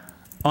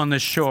on the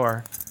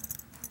shore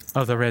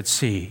of the Red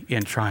Sea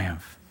in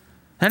triumph.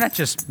 They're not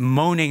just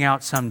moaning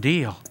out some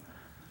deal.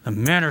 The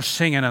men are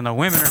singing and the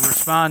women are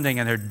responding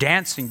and they're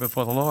dancing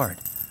before the Lord.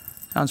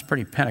 Sounds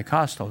pretty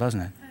Pentecostal,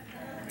 doesn't it?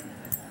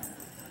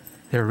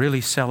 They're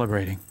really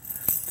celebrating.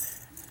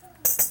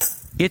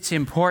 It's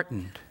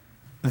important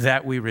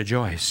that we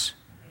rejoice.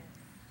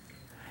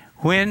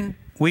 When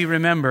we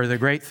remember the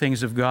great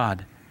things of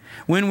God,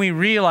 when we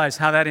realize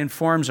how that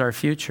informs our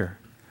future,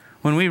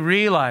 when we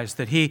realize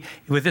that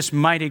with this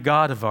mighty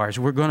God of ours,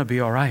 we're going to be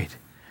all right.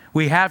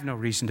 We have no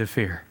reason to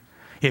fear.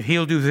 If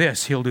He'll do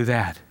this, He'll do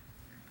that.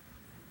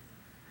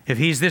 If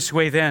He's this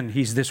way then,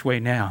 He's this way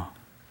now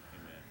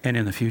and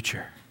in the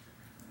future.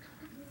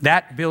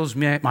 That builds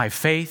my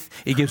faith.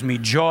 It gives me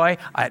joy.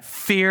 That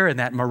fear and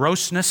that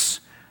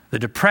moroseness, the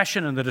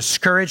depression and the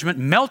discouragement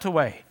melt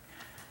away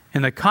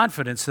in the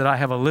confidence that I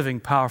have a living,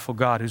 powerful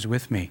God who's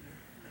with me.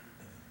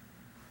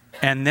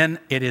 And then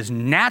it is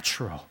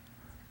natural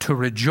to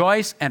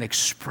rejoice and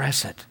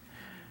express it.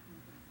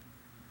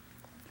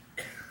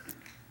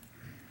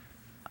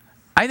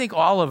 I think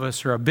all of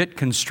us are a bit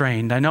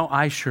constrained. I know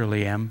I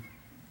surely am.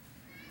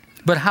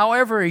 But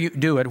however you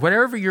do it,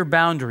 whatever your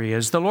boundary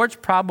is, the Lord's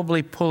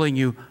probably pulling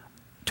you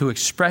to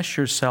express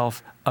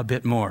yourself a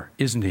bit more,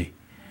 isn't He?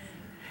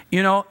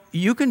 You know,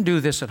 you can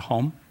do this at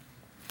home.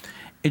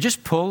 You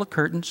just pull the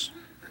curtains,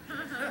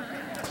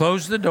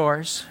 close the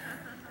doors,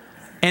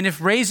 and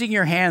if raising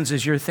your hands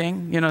is your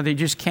thing, you know, they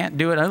just can't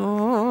do it.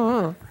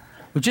 Well,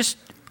 just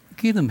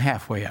give them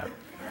halfway up.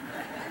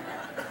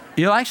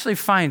 You'll actually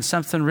find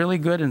something really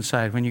good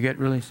inside when you get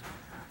really,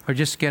 or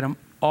just get them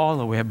all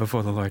the way up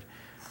before the Lord.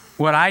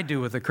 What I do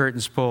with the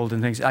curtains pulled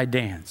and things, I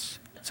dance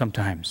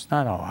sometimes.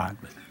 Not a lot,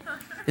 but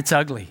it's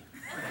ugly.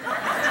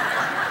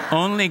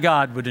 Only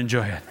God would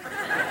enjoy it.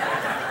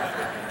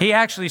 He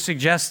actually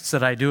suggests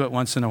that I do it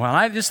once in a while.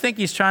 I just think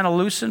He's trying to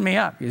loosen me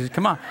up. He says,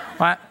 come on,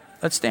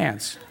 let's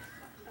dance.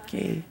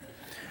 Okay.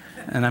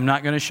 And I'm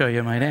not going to show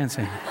you my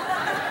dancing.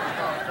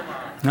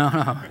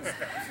 No.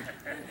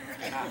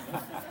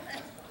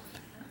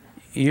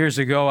 Years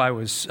ago, I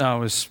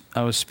was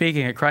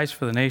speaking at Christ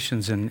for the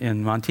Nations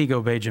in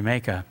Montego Bay,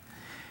 Jamaica,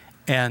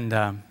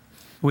 and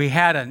we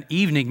had an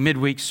evening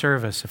midweek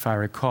service, if I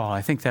recall.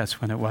 I think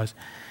that's when it was,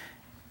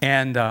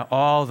 and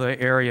all the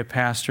area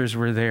pastors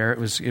were there. It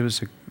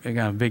was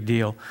a big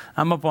deal.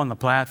 I'm up on the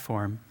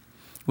platform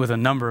with a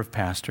number of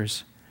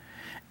pastors,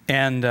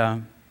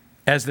 and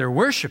as they're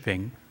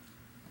worshiping,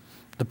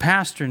 the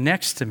pastor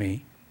next to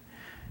me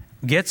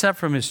gets up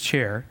from his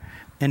chair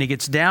and he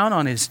gets down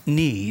on his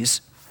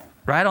knees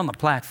right on the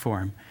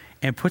platform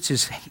and puts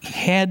his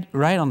head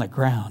right on the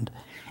ground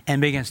and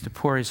begins to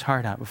pour his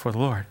heart out before the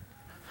Lord.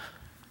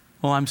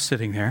 Well, I'm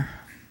sitting there.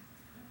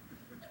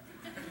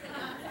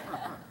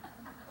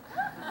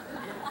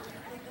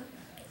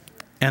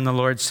 And the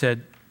Lord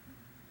said,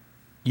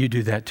 you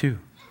do that too.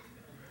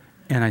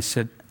 And I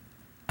said,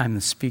 I'm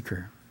the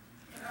speaker.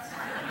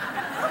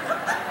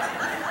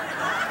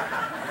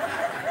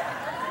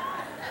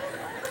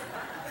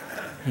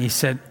 He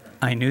said,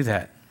 I knew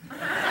that.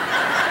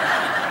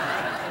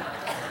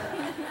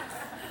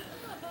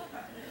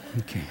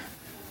 Okay.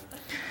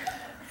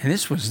 And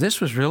this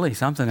was really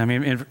something. I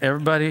mean,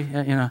 everybody,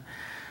 you know,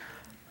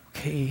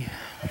 okay.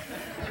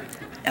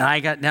 And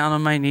I got down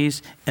on my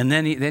knees, and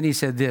then he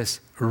said this,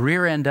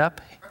 rear end up,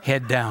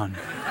 head down.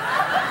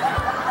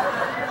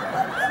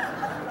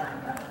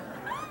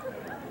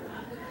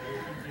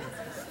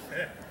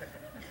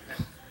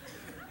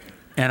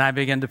 And I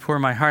began to pour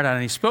my heart out,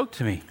 and he spoke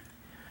to me.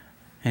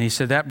 And he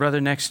said, that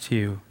brother next to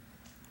you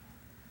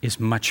is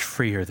much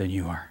freer than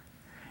you are.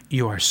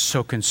 You are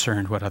so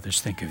concerned what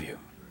others think of you.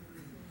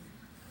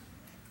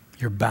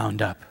 You're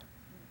bound up.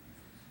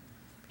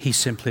 He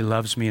simply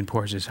loves me and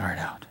pours his heart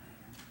out.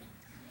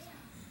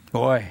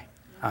 Boy,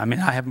 I mean,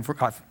 I haven't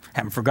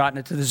forgotten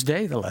it to this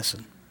day, the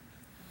lesson.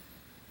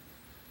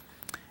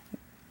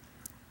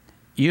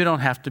 You don't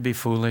have to be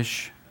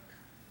foolish,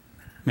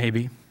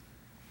 maybe.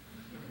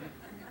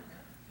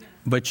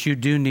 But you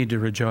do need to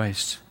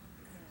rejoice.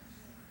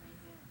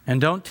 And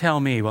don't tell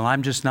me, well,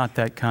 I'm just not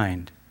that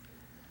kind.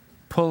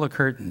 Pull the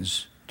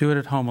curtains. Do it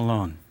at home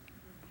alone.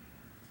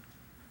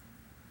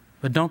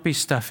 But don't be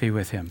stuffy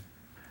with Him.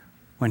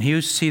 When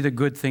you see the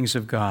good things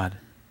of God,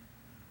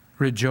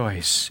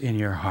 rejoice in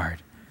your heart.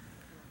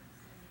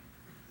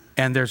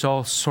 And there's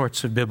all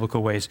sorts of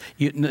biblical ways.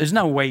 There's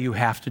no way you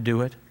have to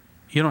do it.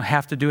 You don't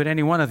have to do it,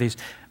 any one of these.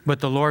 But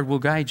the Lord will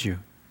guide you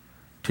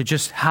to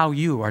just how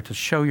you are to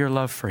show your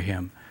love for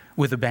Him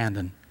with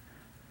abandon,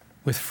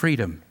 with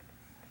freedom,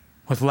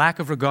 with lack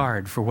of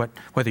regard for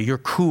whether you're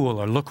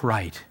cool or look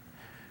right.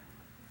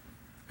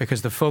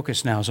 Because the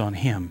focus now is on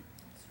Him,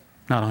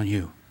 not on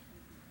you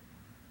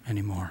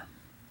anymore.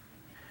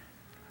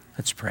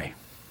 Let's pray.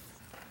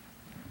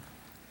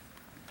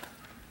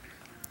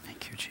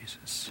 Thank you,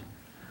 Jesus.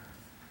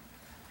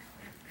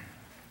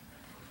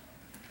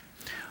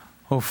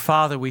 Oh,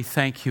 Father, we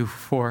thank you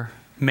for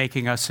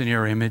making us in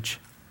your image.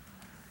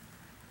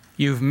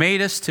 You've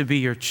made us to be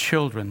your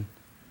children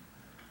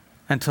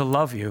and to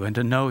love you and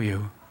to know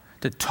you,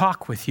 to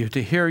talk with you,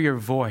 to hear your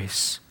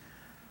voice,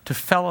 to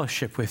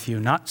fellowship with you,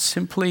 not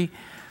simply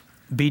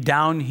be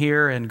down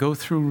here and go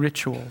through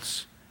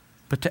rituals,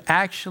 but to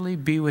actually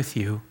be with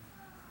you.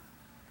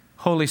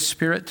 Holy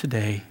Spirit,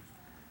 today,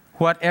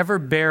 whatever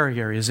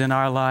barrier is in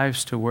our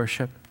lives to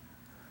worship,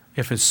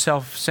 if it's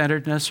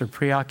self-centeredness or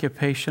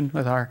preoccupation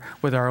with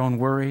our own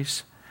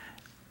worries,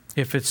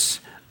 if it's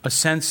a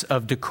sense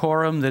of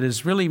decorum that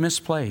is really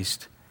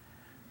misplaced,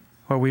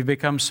 where we've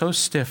become so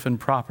stiff and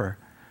proper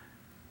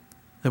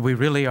that we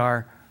really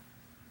are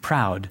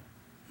proud,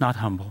 not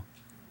humble.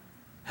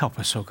 Help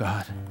us, oh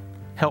God.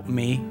 Help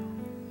me.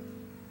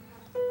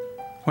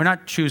 We're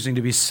not choosing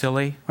to be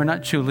silly. We're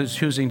not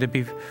choosing to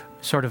be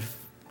sort of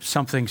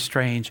something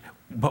strange,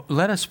 but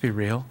let us be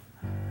real.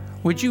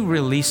 Would you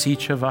release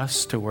each of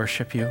us to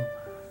worship you?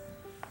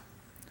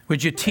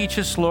 Would you teach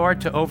us,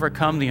 Lord, to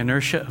overcome the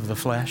inertia of the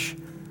flesh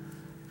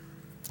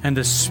and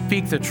to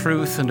speak the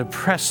truth and to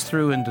press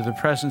through into the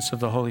presence of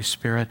the Holy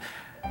Spirit?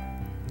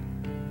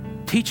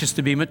 Teach us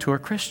to be mature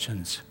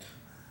Christians.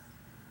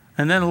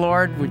 And then,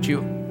 Lord, would you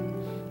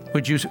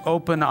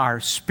open our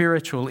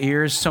spiritual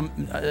ears?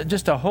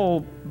 Just a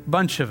whole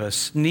bunch of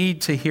us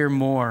need to hear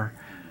more.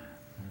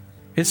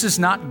 This is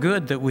not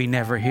good that we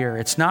never hear.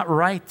 It's not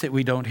right that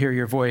we don't hear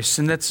your voice.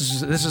 And this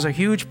is a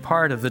huge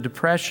part of the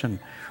depression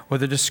or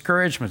the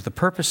discouragement, the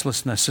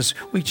purposelessness, is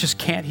we just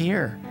can't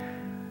hear.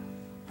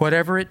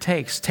 Whatever it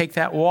takes, take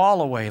that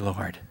wall away,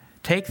 Lord.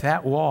 Take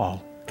that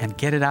wall and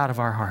get it out of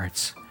our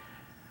hearts.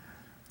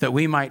 That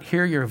we might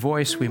hear your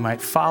voice, we might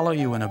follow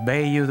you and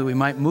obey you, that we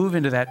might move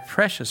into that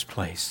precious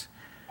place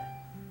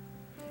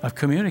of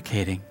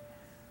communicating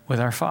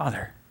with our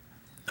Father,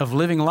 of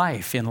living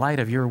life in light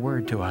of your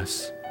word to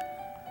us.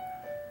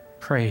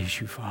 Praise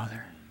you,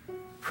 Father.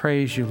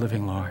 Praise you,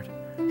 living Lord.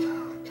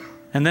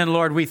 And then,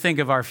 Lord, we think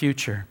of our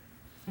future.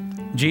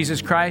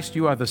 Jesus Christ,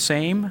 you are the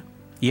same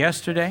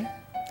yesterday,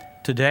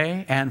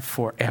 today, and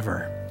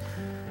forever.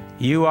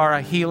 You are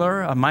a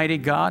healer, a mighty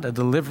God, a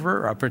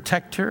deliverer, a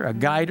protector, a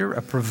guider,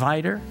 a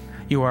provider.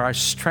 You are our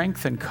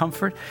strength and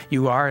comfort.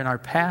 You are in our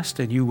past,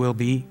 and you will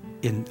be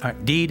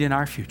indeed in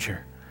our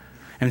future.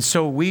 And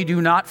so we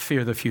do not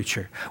fear the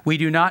future. We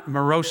do not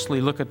morosely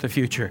look at the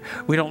future.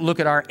 We don't look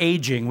at our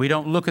aging. We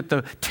don't look at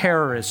the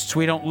terrorists.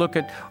 We don't look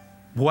at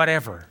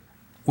whatever.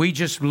 We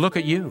just look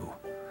at you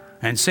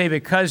and say,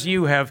 because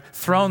you have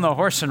thrown the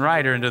horse and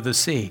rider into the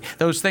sea,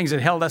 those things that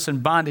held us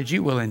in bondage,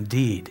 you will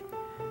indeed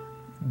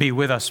be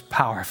with us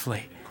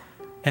powerfully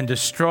and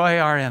destroy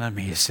our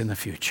enemies in the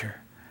future.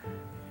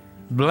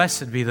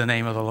 Blessed be the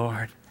name of the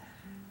Lord.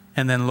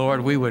 And then,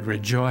 Lord, we would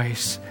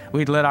rejoice.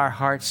 We'd let our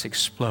hearts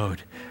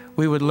explode.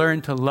 We would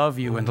learn to love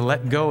you and to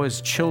let go as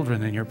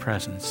children in your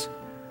presence,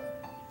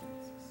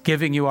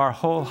 giving you our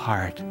whole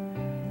heart,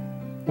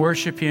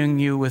 worshiping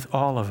you with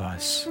all of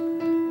us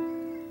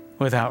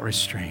without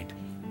restraint.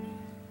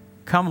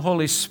 Come,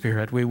 Holy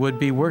Spirit, we would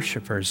be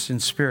worshipers in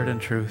spirit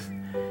and truth.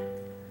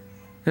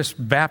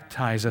 Just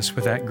baptize us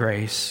with that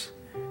grace.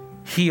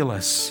 Heal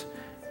us.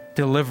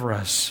 Deliver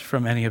us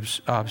from any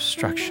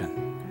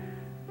obstruction.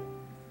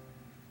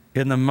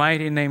 In the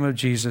mighty name of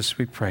Jesus,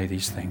 we pray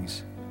these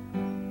things.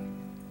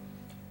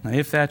 And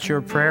if that's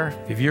your prayer,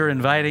 if you're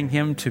inviting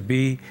him to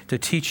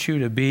teach you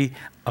to be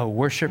a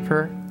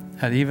worshiper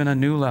at even a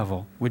new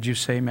level, would you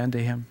say amen to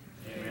him?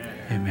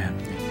 Amen. Amen.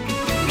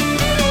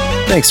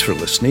 Thanks for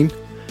listening.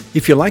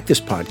 If you like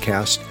this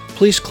podcast,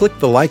 please click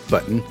the like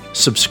button,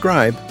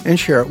 subscribe, and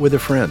share it with a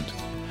friend.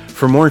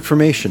 For more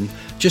information,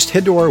 just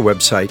head to our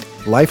website,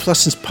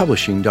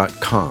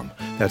 lifelessonspublishing.com.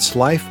 That's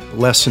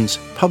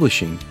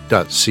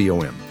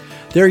lifelessonspublishing.com.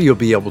 There you'll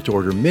be able to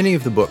order many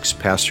of the books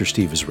Pastor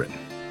Steve has written.